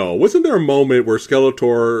probably know. Wasn't there a moment where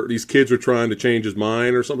Skeletor, these kids were trying to change his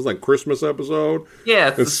mind or something? It was like Christmas episode? Yeah,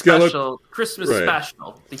 it's the special Christmas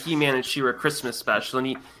special. The He-Man and She-Ra Christmas special.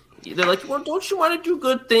 And they're like, well, don't you want to do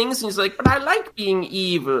good things? And he's like, but I like being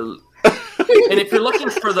evil. And if you're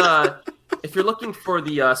looking for the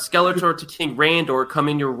Skeletor to King Randor come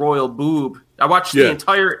in your royal boob, I watched the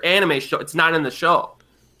entire anime show. It's not in the show.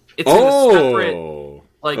 It's in the separate,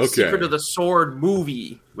 Secret of the Sword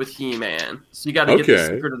movie with He-Man. So you got to get the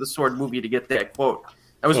Secret of the Sword movie to get that quote.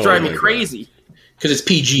 That was driving me crazy. Because it's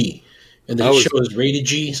PG. And the show is rated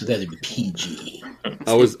G, so that would be PG.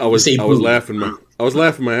 I was laughing my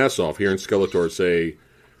ass off hearing Skeletor say,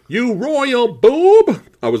 "You royal boob!"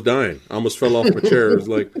 I was dying. I almost fell off my chair. It was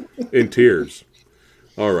like in tears.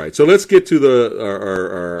 All right, so let's get to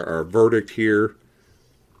our verdict here.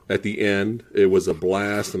 At the end, it was a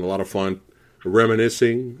blast and a lot of fun,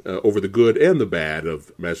 reminiscing over the good and the bad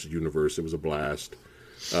of Masters Universe. It was a blast.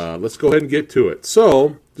 Let's go ahead and get to it.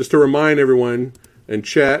 So, just to remind everyone in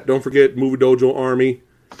chat, don't forget Movie Dojo Army.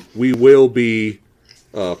 We will be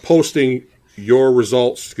posting your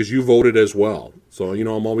results because you voted as well. So,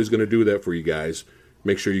 I'm always going to do that for you guys.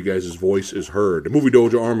 Make sure you guys' voice is heard. The Movie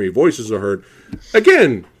Dojo Army voices are heard.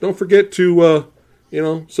 Again, don't forget to,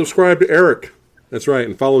 subscribe to Eric. That's right,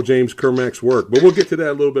 and follow James Kermack's work. But we'll get to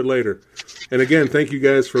that a little bit later. And again, thank you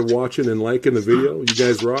guys for watching and liking the video. You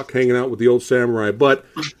guys rock, hanging out with the old samurai. But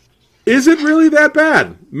is it really that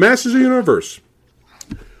bad? Masters of the Universe.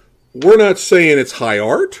 We're not saying it's high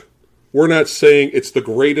art. We're not saying it's the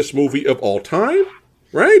greatest movie of all time,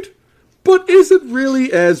 right? But is it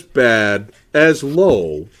really as bad, as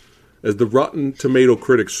low, as the Rotten Tomato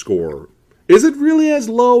critics score? Is it really as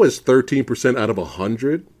low as 13% out of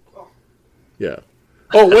 100? Yeah.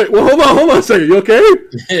 Oh, wait. Well, hold on a second. You okay?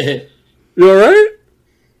 You all right?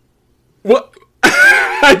 What?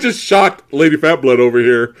 I just shocked Lady Fat Blood over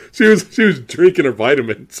here. She was drinking her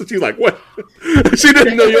vitamins. So she's like, what? She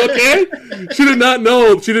didn't know. You okay? She did not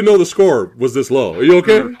know. She didn't know the score was this low. Are you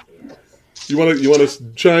okay? You want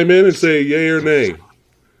to chime in and say yay or nay?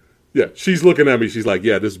 Yeah, she's looking at me. She's like,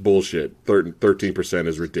 yeah, this is bullshit. 13%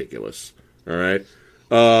 is ridiculous. All right.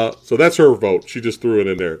 So that's her vote. She just threw it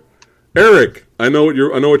in there. Eric, I know what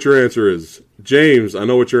your answer is. James, I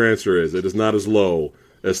know what your answer is. It is not as low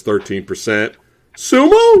as 13%.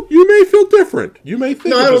 Sumo, you may feel different. You may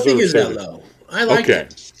think. No, I don't think it's that low. I like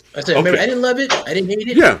it. I said, remember, I didn't love it. I didn't hate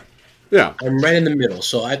it. Yeah. I'm right in the middle,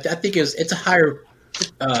 so I think it's a higher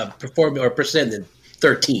performance or percent than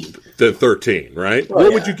 13. Than 13, right?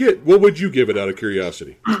 What would you get? What would you give it out of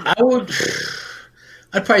curiosity? I'd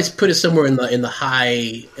probably put it somewhere in the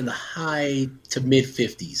high to mid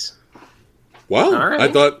 50s. Wow, right. I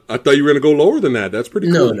thought you were going to go lower than that. That's pretty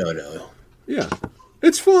cool. No. Yeah,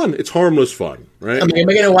 it's fun. It's harmless fun, right? I mean, am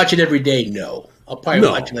I going to watch it every day? No. I'll probably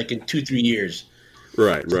watch it like in 2-3 years.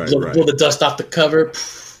 Right. Blow the dust off the cover.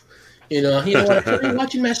 You know what? I'm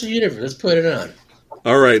watching Master Universe. Let's put it on.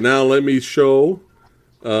 All right, now let me show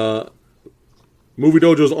Movie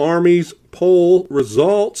Dojo's Army's poll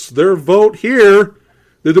results. Their vote here.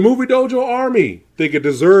 Did the Movie Dojo Army think it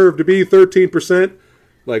deserved to be 13%?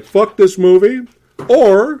 Like, fuck this movie?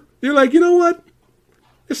 Or you're like, you know what?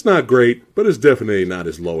 It's not great, but it's definitely not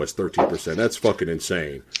as low as 13%. That's fucking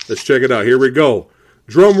insane. Let's check it out. Here we go.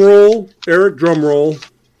 Drum roll. Eric, drum roll.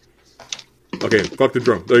 Okay, fuck the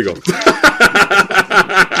drum. There you go.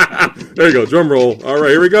 There you go. Drum roll. All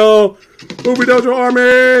right, here we go. Movie Dojo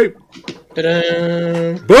Army.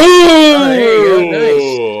 Ta-da! Boom! Oh, there you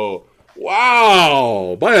go. Nice.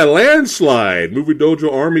 Wow! By a landslide, Movie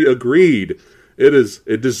Dojo Army agreed.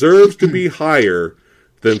 It deserves to be higher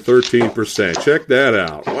than 13%. Check that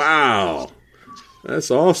out. Wow.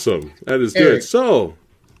 That's awesome. That is Eric. good. So, go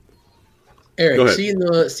Eric,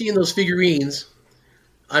 ahead. seeing those figurines,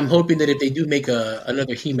 I'm hoping that if they do make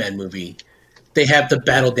another He-Man movie, they have the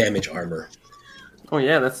battle damage armor. Oh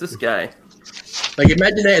yeah, that's this guy. Like,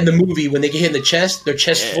 imagine that in the movie when they get hit in the chest, their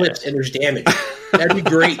chest flips and there's damage. That'd be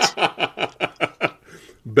great.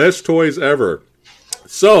 Best toys ever.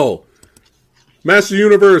 So, Master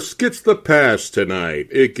Universe gets the pass tonight.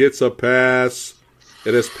 It gets a pass.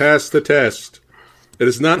 It has passed the test. It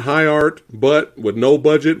is not high art, but with no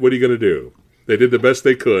budget, what are you going to do? They did the best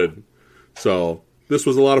they could. So, this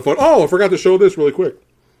was a lot of fun. Oh, I forgot to show this really quick.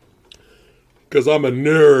 Because I'm a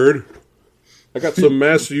nerd. I got some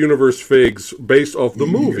Master Universe figs based off the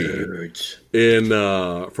movie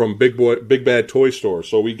from Big Bad Toy Store.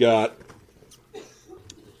 So we got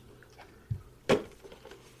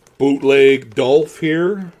bootleg Dolph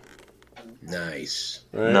here. Nice.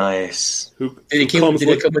 Right? Nice. Did it come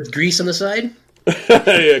with grease on the side? Yeah,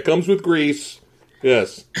 it comes with grease.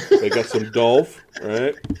 Yes. They got some Dolph,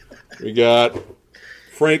 right? We got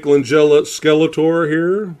Franklin Skeletor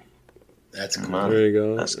here. That's cool. There you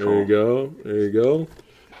go. That's there cool. you go. There you go.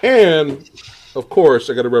 And, of course,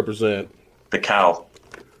 I got to represent The cow.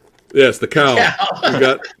 Yes, the cow. We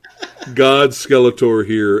got God Skeletor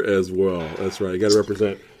here as well. That's right. You got to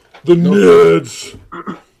represent the nerds.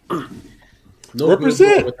 No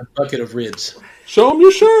Represent with a bucket of ribs. Show them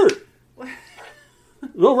your shirt.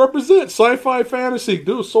 No, represent sci-fi fantasy.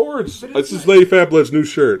 Do swords. This is Lady Fat Blood's new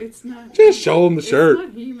shirt. It's not. Just show them the shirt.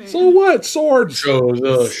 Not He-Man. So what? Swords. Show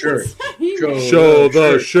the shirt. Show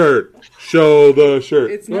the shirt. Show the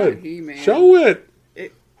shirt. It's Go not ahead. He-Man. Show it.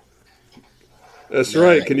 It- That's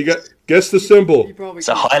right. Can you guess the symbol? You probably It's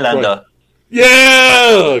a Highlander.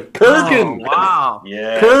 Yeah, Kurgan. Oh, wow.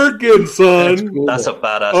 Yeah. Kurgan, son. Cool. That's a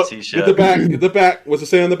badass t-shirt. Get the back. Get the back. What's it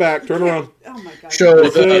say on the back? Turn around. Oh my god. Show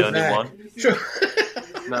That's the the only back. one. Show.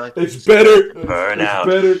 No, It's better. Burn It's out.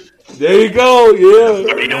 better. There you go.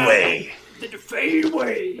 Yeah. Fade away. Fade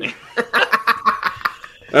away.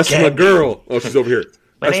 That's my girl. Oh, she's over here.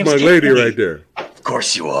 That's name's my lady Candy. right there. Of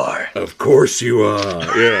course you are. Of course you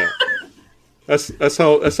are. Yeah. That's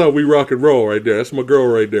how we rock and roll right there. That's my girl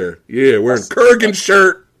right there. Yeah, wearing Kurgan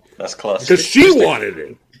shirt That's classic. because she wanted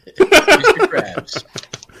it. Mr. Krabs.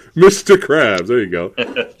 Mr. Krabs. There you go.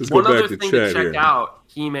 Let's go one back other to thing chat to check here. out,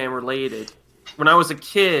 He-Man related. When I was a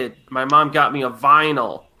kid, my mom got me a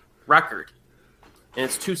vinyl record, and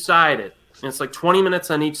it's two-sided, and it's like 20 minutes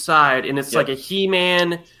on each side, and it's like a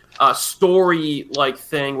He-Man story like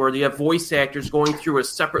thing where you have voice actors going through a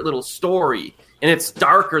separate little story, and it's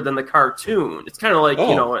darker than the cartoon. It's kind of like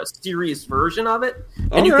a serious version of it,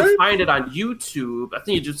 and you can find it on YouTube. I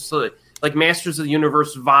think you just like Masters of the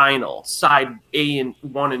Universe vinyl, side A and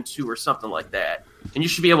 1 and 2 or something like that, and you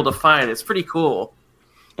should be able to find it. It's pretty cool.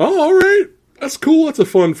 Oh, all right. That's cool. That's a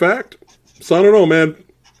fun fact. So I don't know, man.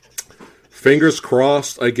 Fingers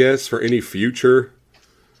crossed, I guess, for any future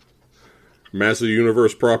Master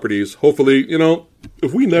Universe properties. Hopefully,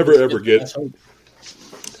 if we never ever get...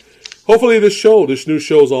 Hopefully this new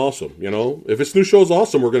show's awesome, If this new show's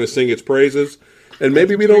awesome, we're going to sing its praises. And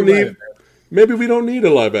maybe we don't need a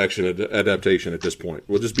live action adaptation at this point.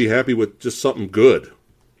 We'll just be happy with just something good.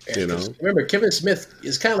 Remember, Kevin Smith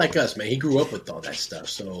is kind of like us, man. He grew up with all that stuff,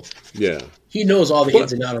 so yeah, he knows all the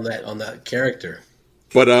ins and outs on that character.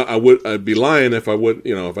 But I'd be lying if I would,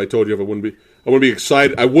 if I told you I wouldn't be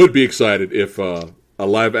excited. I would be excited if a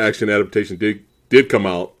live action adaptation did come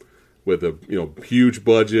out with a huge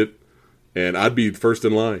budget, and I'd be first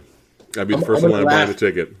in line. I'd be the first in line buying a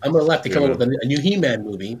ticket. I'm going to laugh to come up with a new He-Man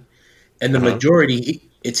movie, and the majority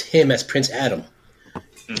it's him as Prince Adam,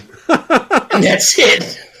 and that's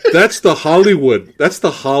it. That's the Hollywood. That's the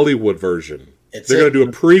Hollywood version. They're going to do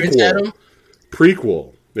a prequel.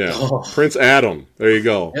 Prequel. Yeah. Oh. Prince Adam. There you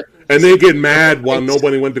go. Yep. And they get mad while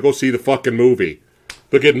nobody went to go see the fucking movie.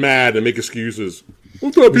 They'll get mad and make excuses. I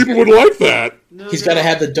thought people would like that. He's got to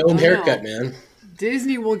have the dome haircut, man.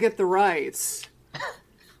 Disney will get the rights.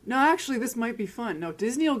 No, actually, this might be fun. No,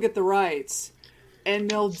 Disney will get the rights, and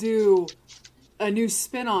they'll do a new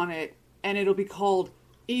spin on it, and it'll be called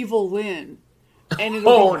Evil Lynn. And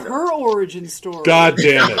it'll be her origin story. God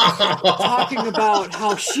damn it. Talking about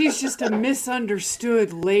how she's just a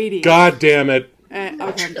misunderstood lady. God damn it. Okay,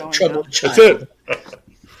 I'm going Trouble now. child. That's it.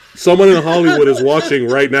 Someone in Hollywood is watching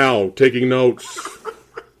right now, taking notes.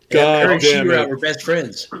 God her and damn She-Ra it. were best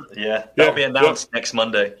friends. Yeah, that'll be announced next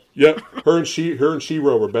Monday. Yep, her and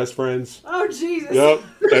She-Ra were best friends. Oh Jesus! Yep,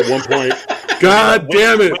 at one point. God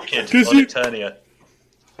damn it! Wicked Because on Eternia.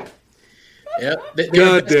 Yep. They were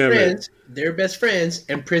God best damn it. friends. They're best friends,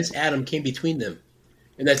 and Prince Adam came between them.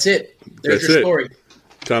 And that's it. There's That's your it. story.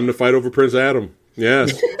 Time to fight over Prince Adam.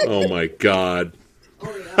 Yes. Oh my God.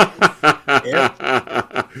 Yep.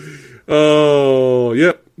 Oh,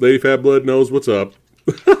 yep. Lady Fat Blood knows what's up.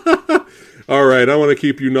 All right, I want to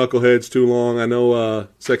keep you knuckleheads too long. I know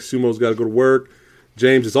Sexy Sumo's got to go to work.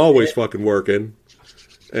 James is always fucking working.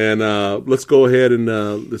 And let's go ahead and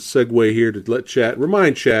let's segue here to let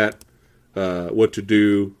remind chat what to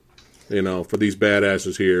do, for these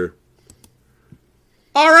badasses here.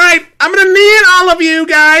 All right, I'm going to need all of you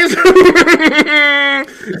guys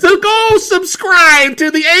to go subscribe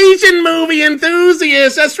to the Asian Movie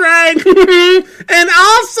Enthusiast. That's right. And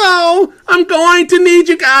also, I'm going to need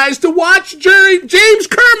you guys to watch James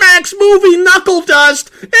Kermack's movie Knuckle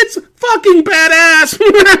Dust. It's fucking badass.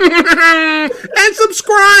 And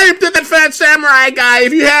subscribe to the Fat Samurai guy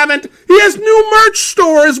if you haven't. He has new merch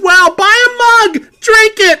store as well. Buy a mug.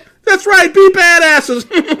 Drink it. That's right. Be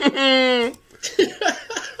badasses.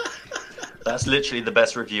 That's literally the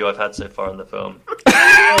best review I've had so far in the film.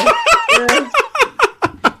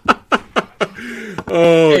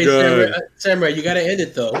 Oh, Hey, God. Samurai, you got to end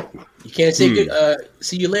it, though. You can't say good.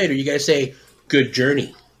 See you later. You got to say good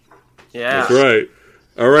journey. Yeah. That's right.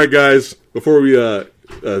 All right, guys. Before we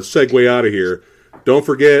segue out of here, don't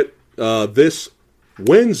forget this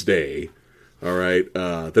Wednesday. All right,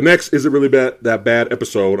 the next Isn't Really That Bad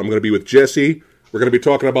episode. I'm going to be with Jesse. We're going to be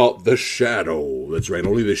talking about The Shadow. That's right.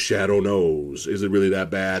 Only the Shadow knows. Is it really that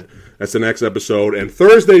bad? That's the next episode. And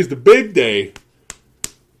Thursday's the big day.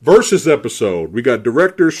 Versus episode. We got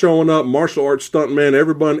directors showing up, martial arts stuntmen,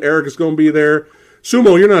 everyone. Eric is going to be there.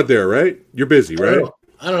 Sumo, you're not there, right? You're busy, right?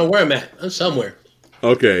 I don't know where I'm at. I'm somewhere.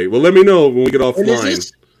 Okay. Well, let me know when we get When is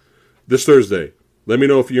offline. This Thursday. Let me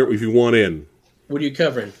know if you want in. What are you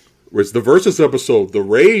covering? It's the Versus episode. The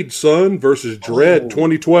Raid, son, versus Dread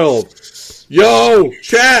 2012. Yo,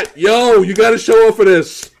 chat, you got to show up for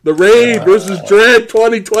this. The Raid versus Dread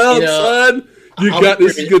 2012, son.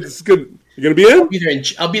 This is good. This is good. You gonna be in?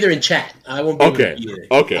 I'll be there in chat. I won't be able to be there.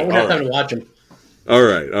 Okay. I won't have time to watch them. All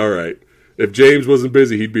right. If James wasn't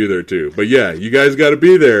busy, he'd be there too. But yeah, you guys got to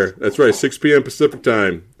be there. That's right, 6 p.m. Pacific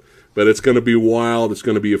time. But it's gonna be wild. It's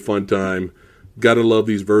gonna be a fun time. Gotta love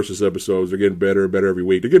these Versus episodes. They're getting better and better every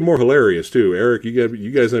week. They're getting more hilarious too. Eric,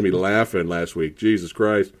 you guys had me laughing last week. Jesus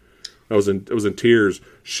Christ. I was in tears.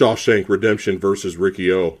 Shawshank Redemption versus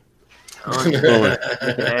Ricky O.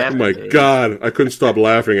 Oh my God. I couldn't stop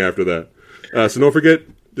laughing after that. So don't forget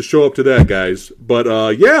to show up to that, guys.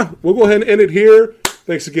 But yeah, we'll go ahead and end it here.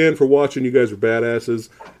 Thanks again for watching. You guys are badasses.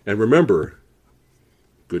 And remember,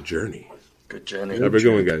 good journey. Good journey. Have a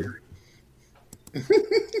good one, guys.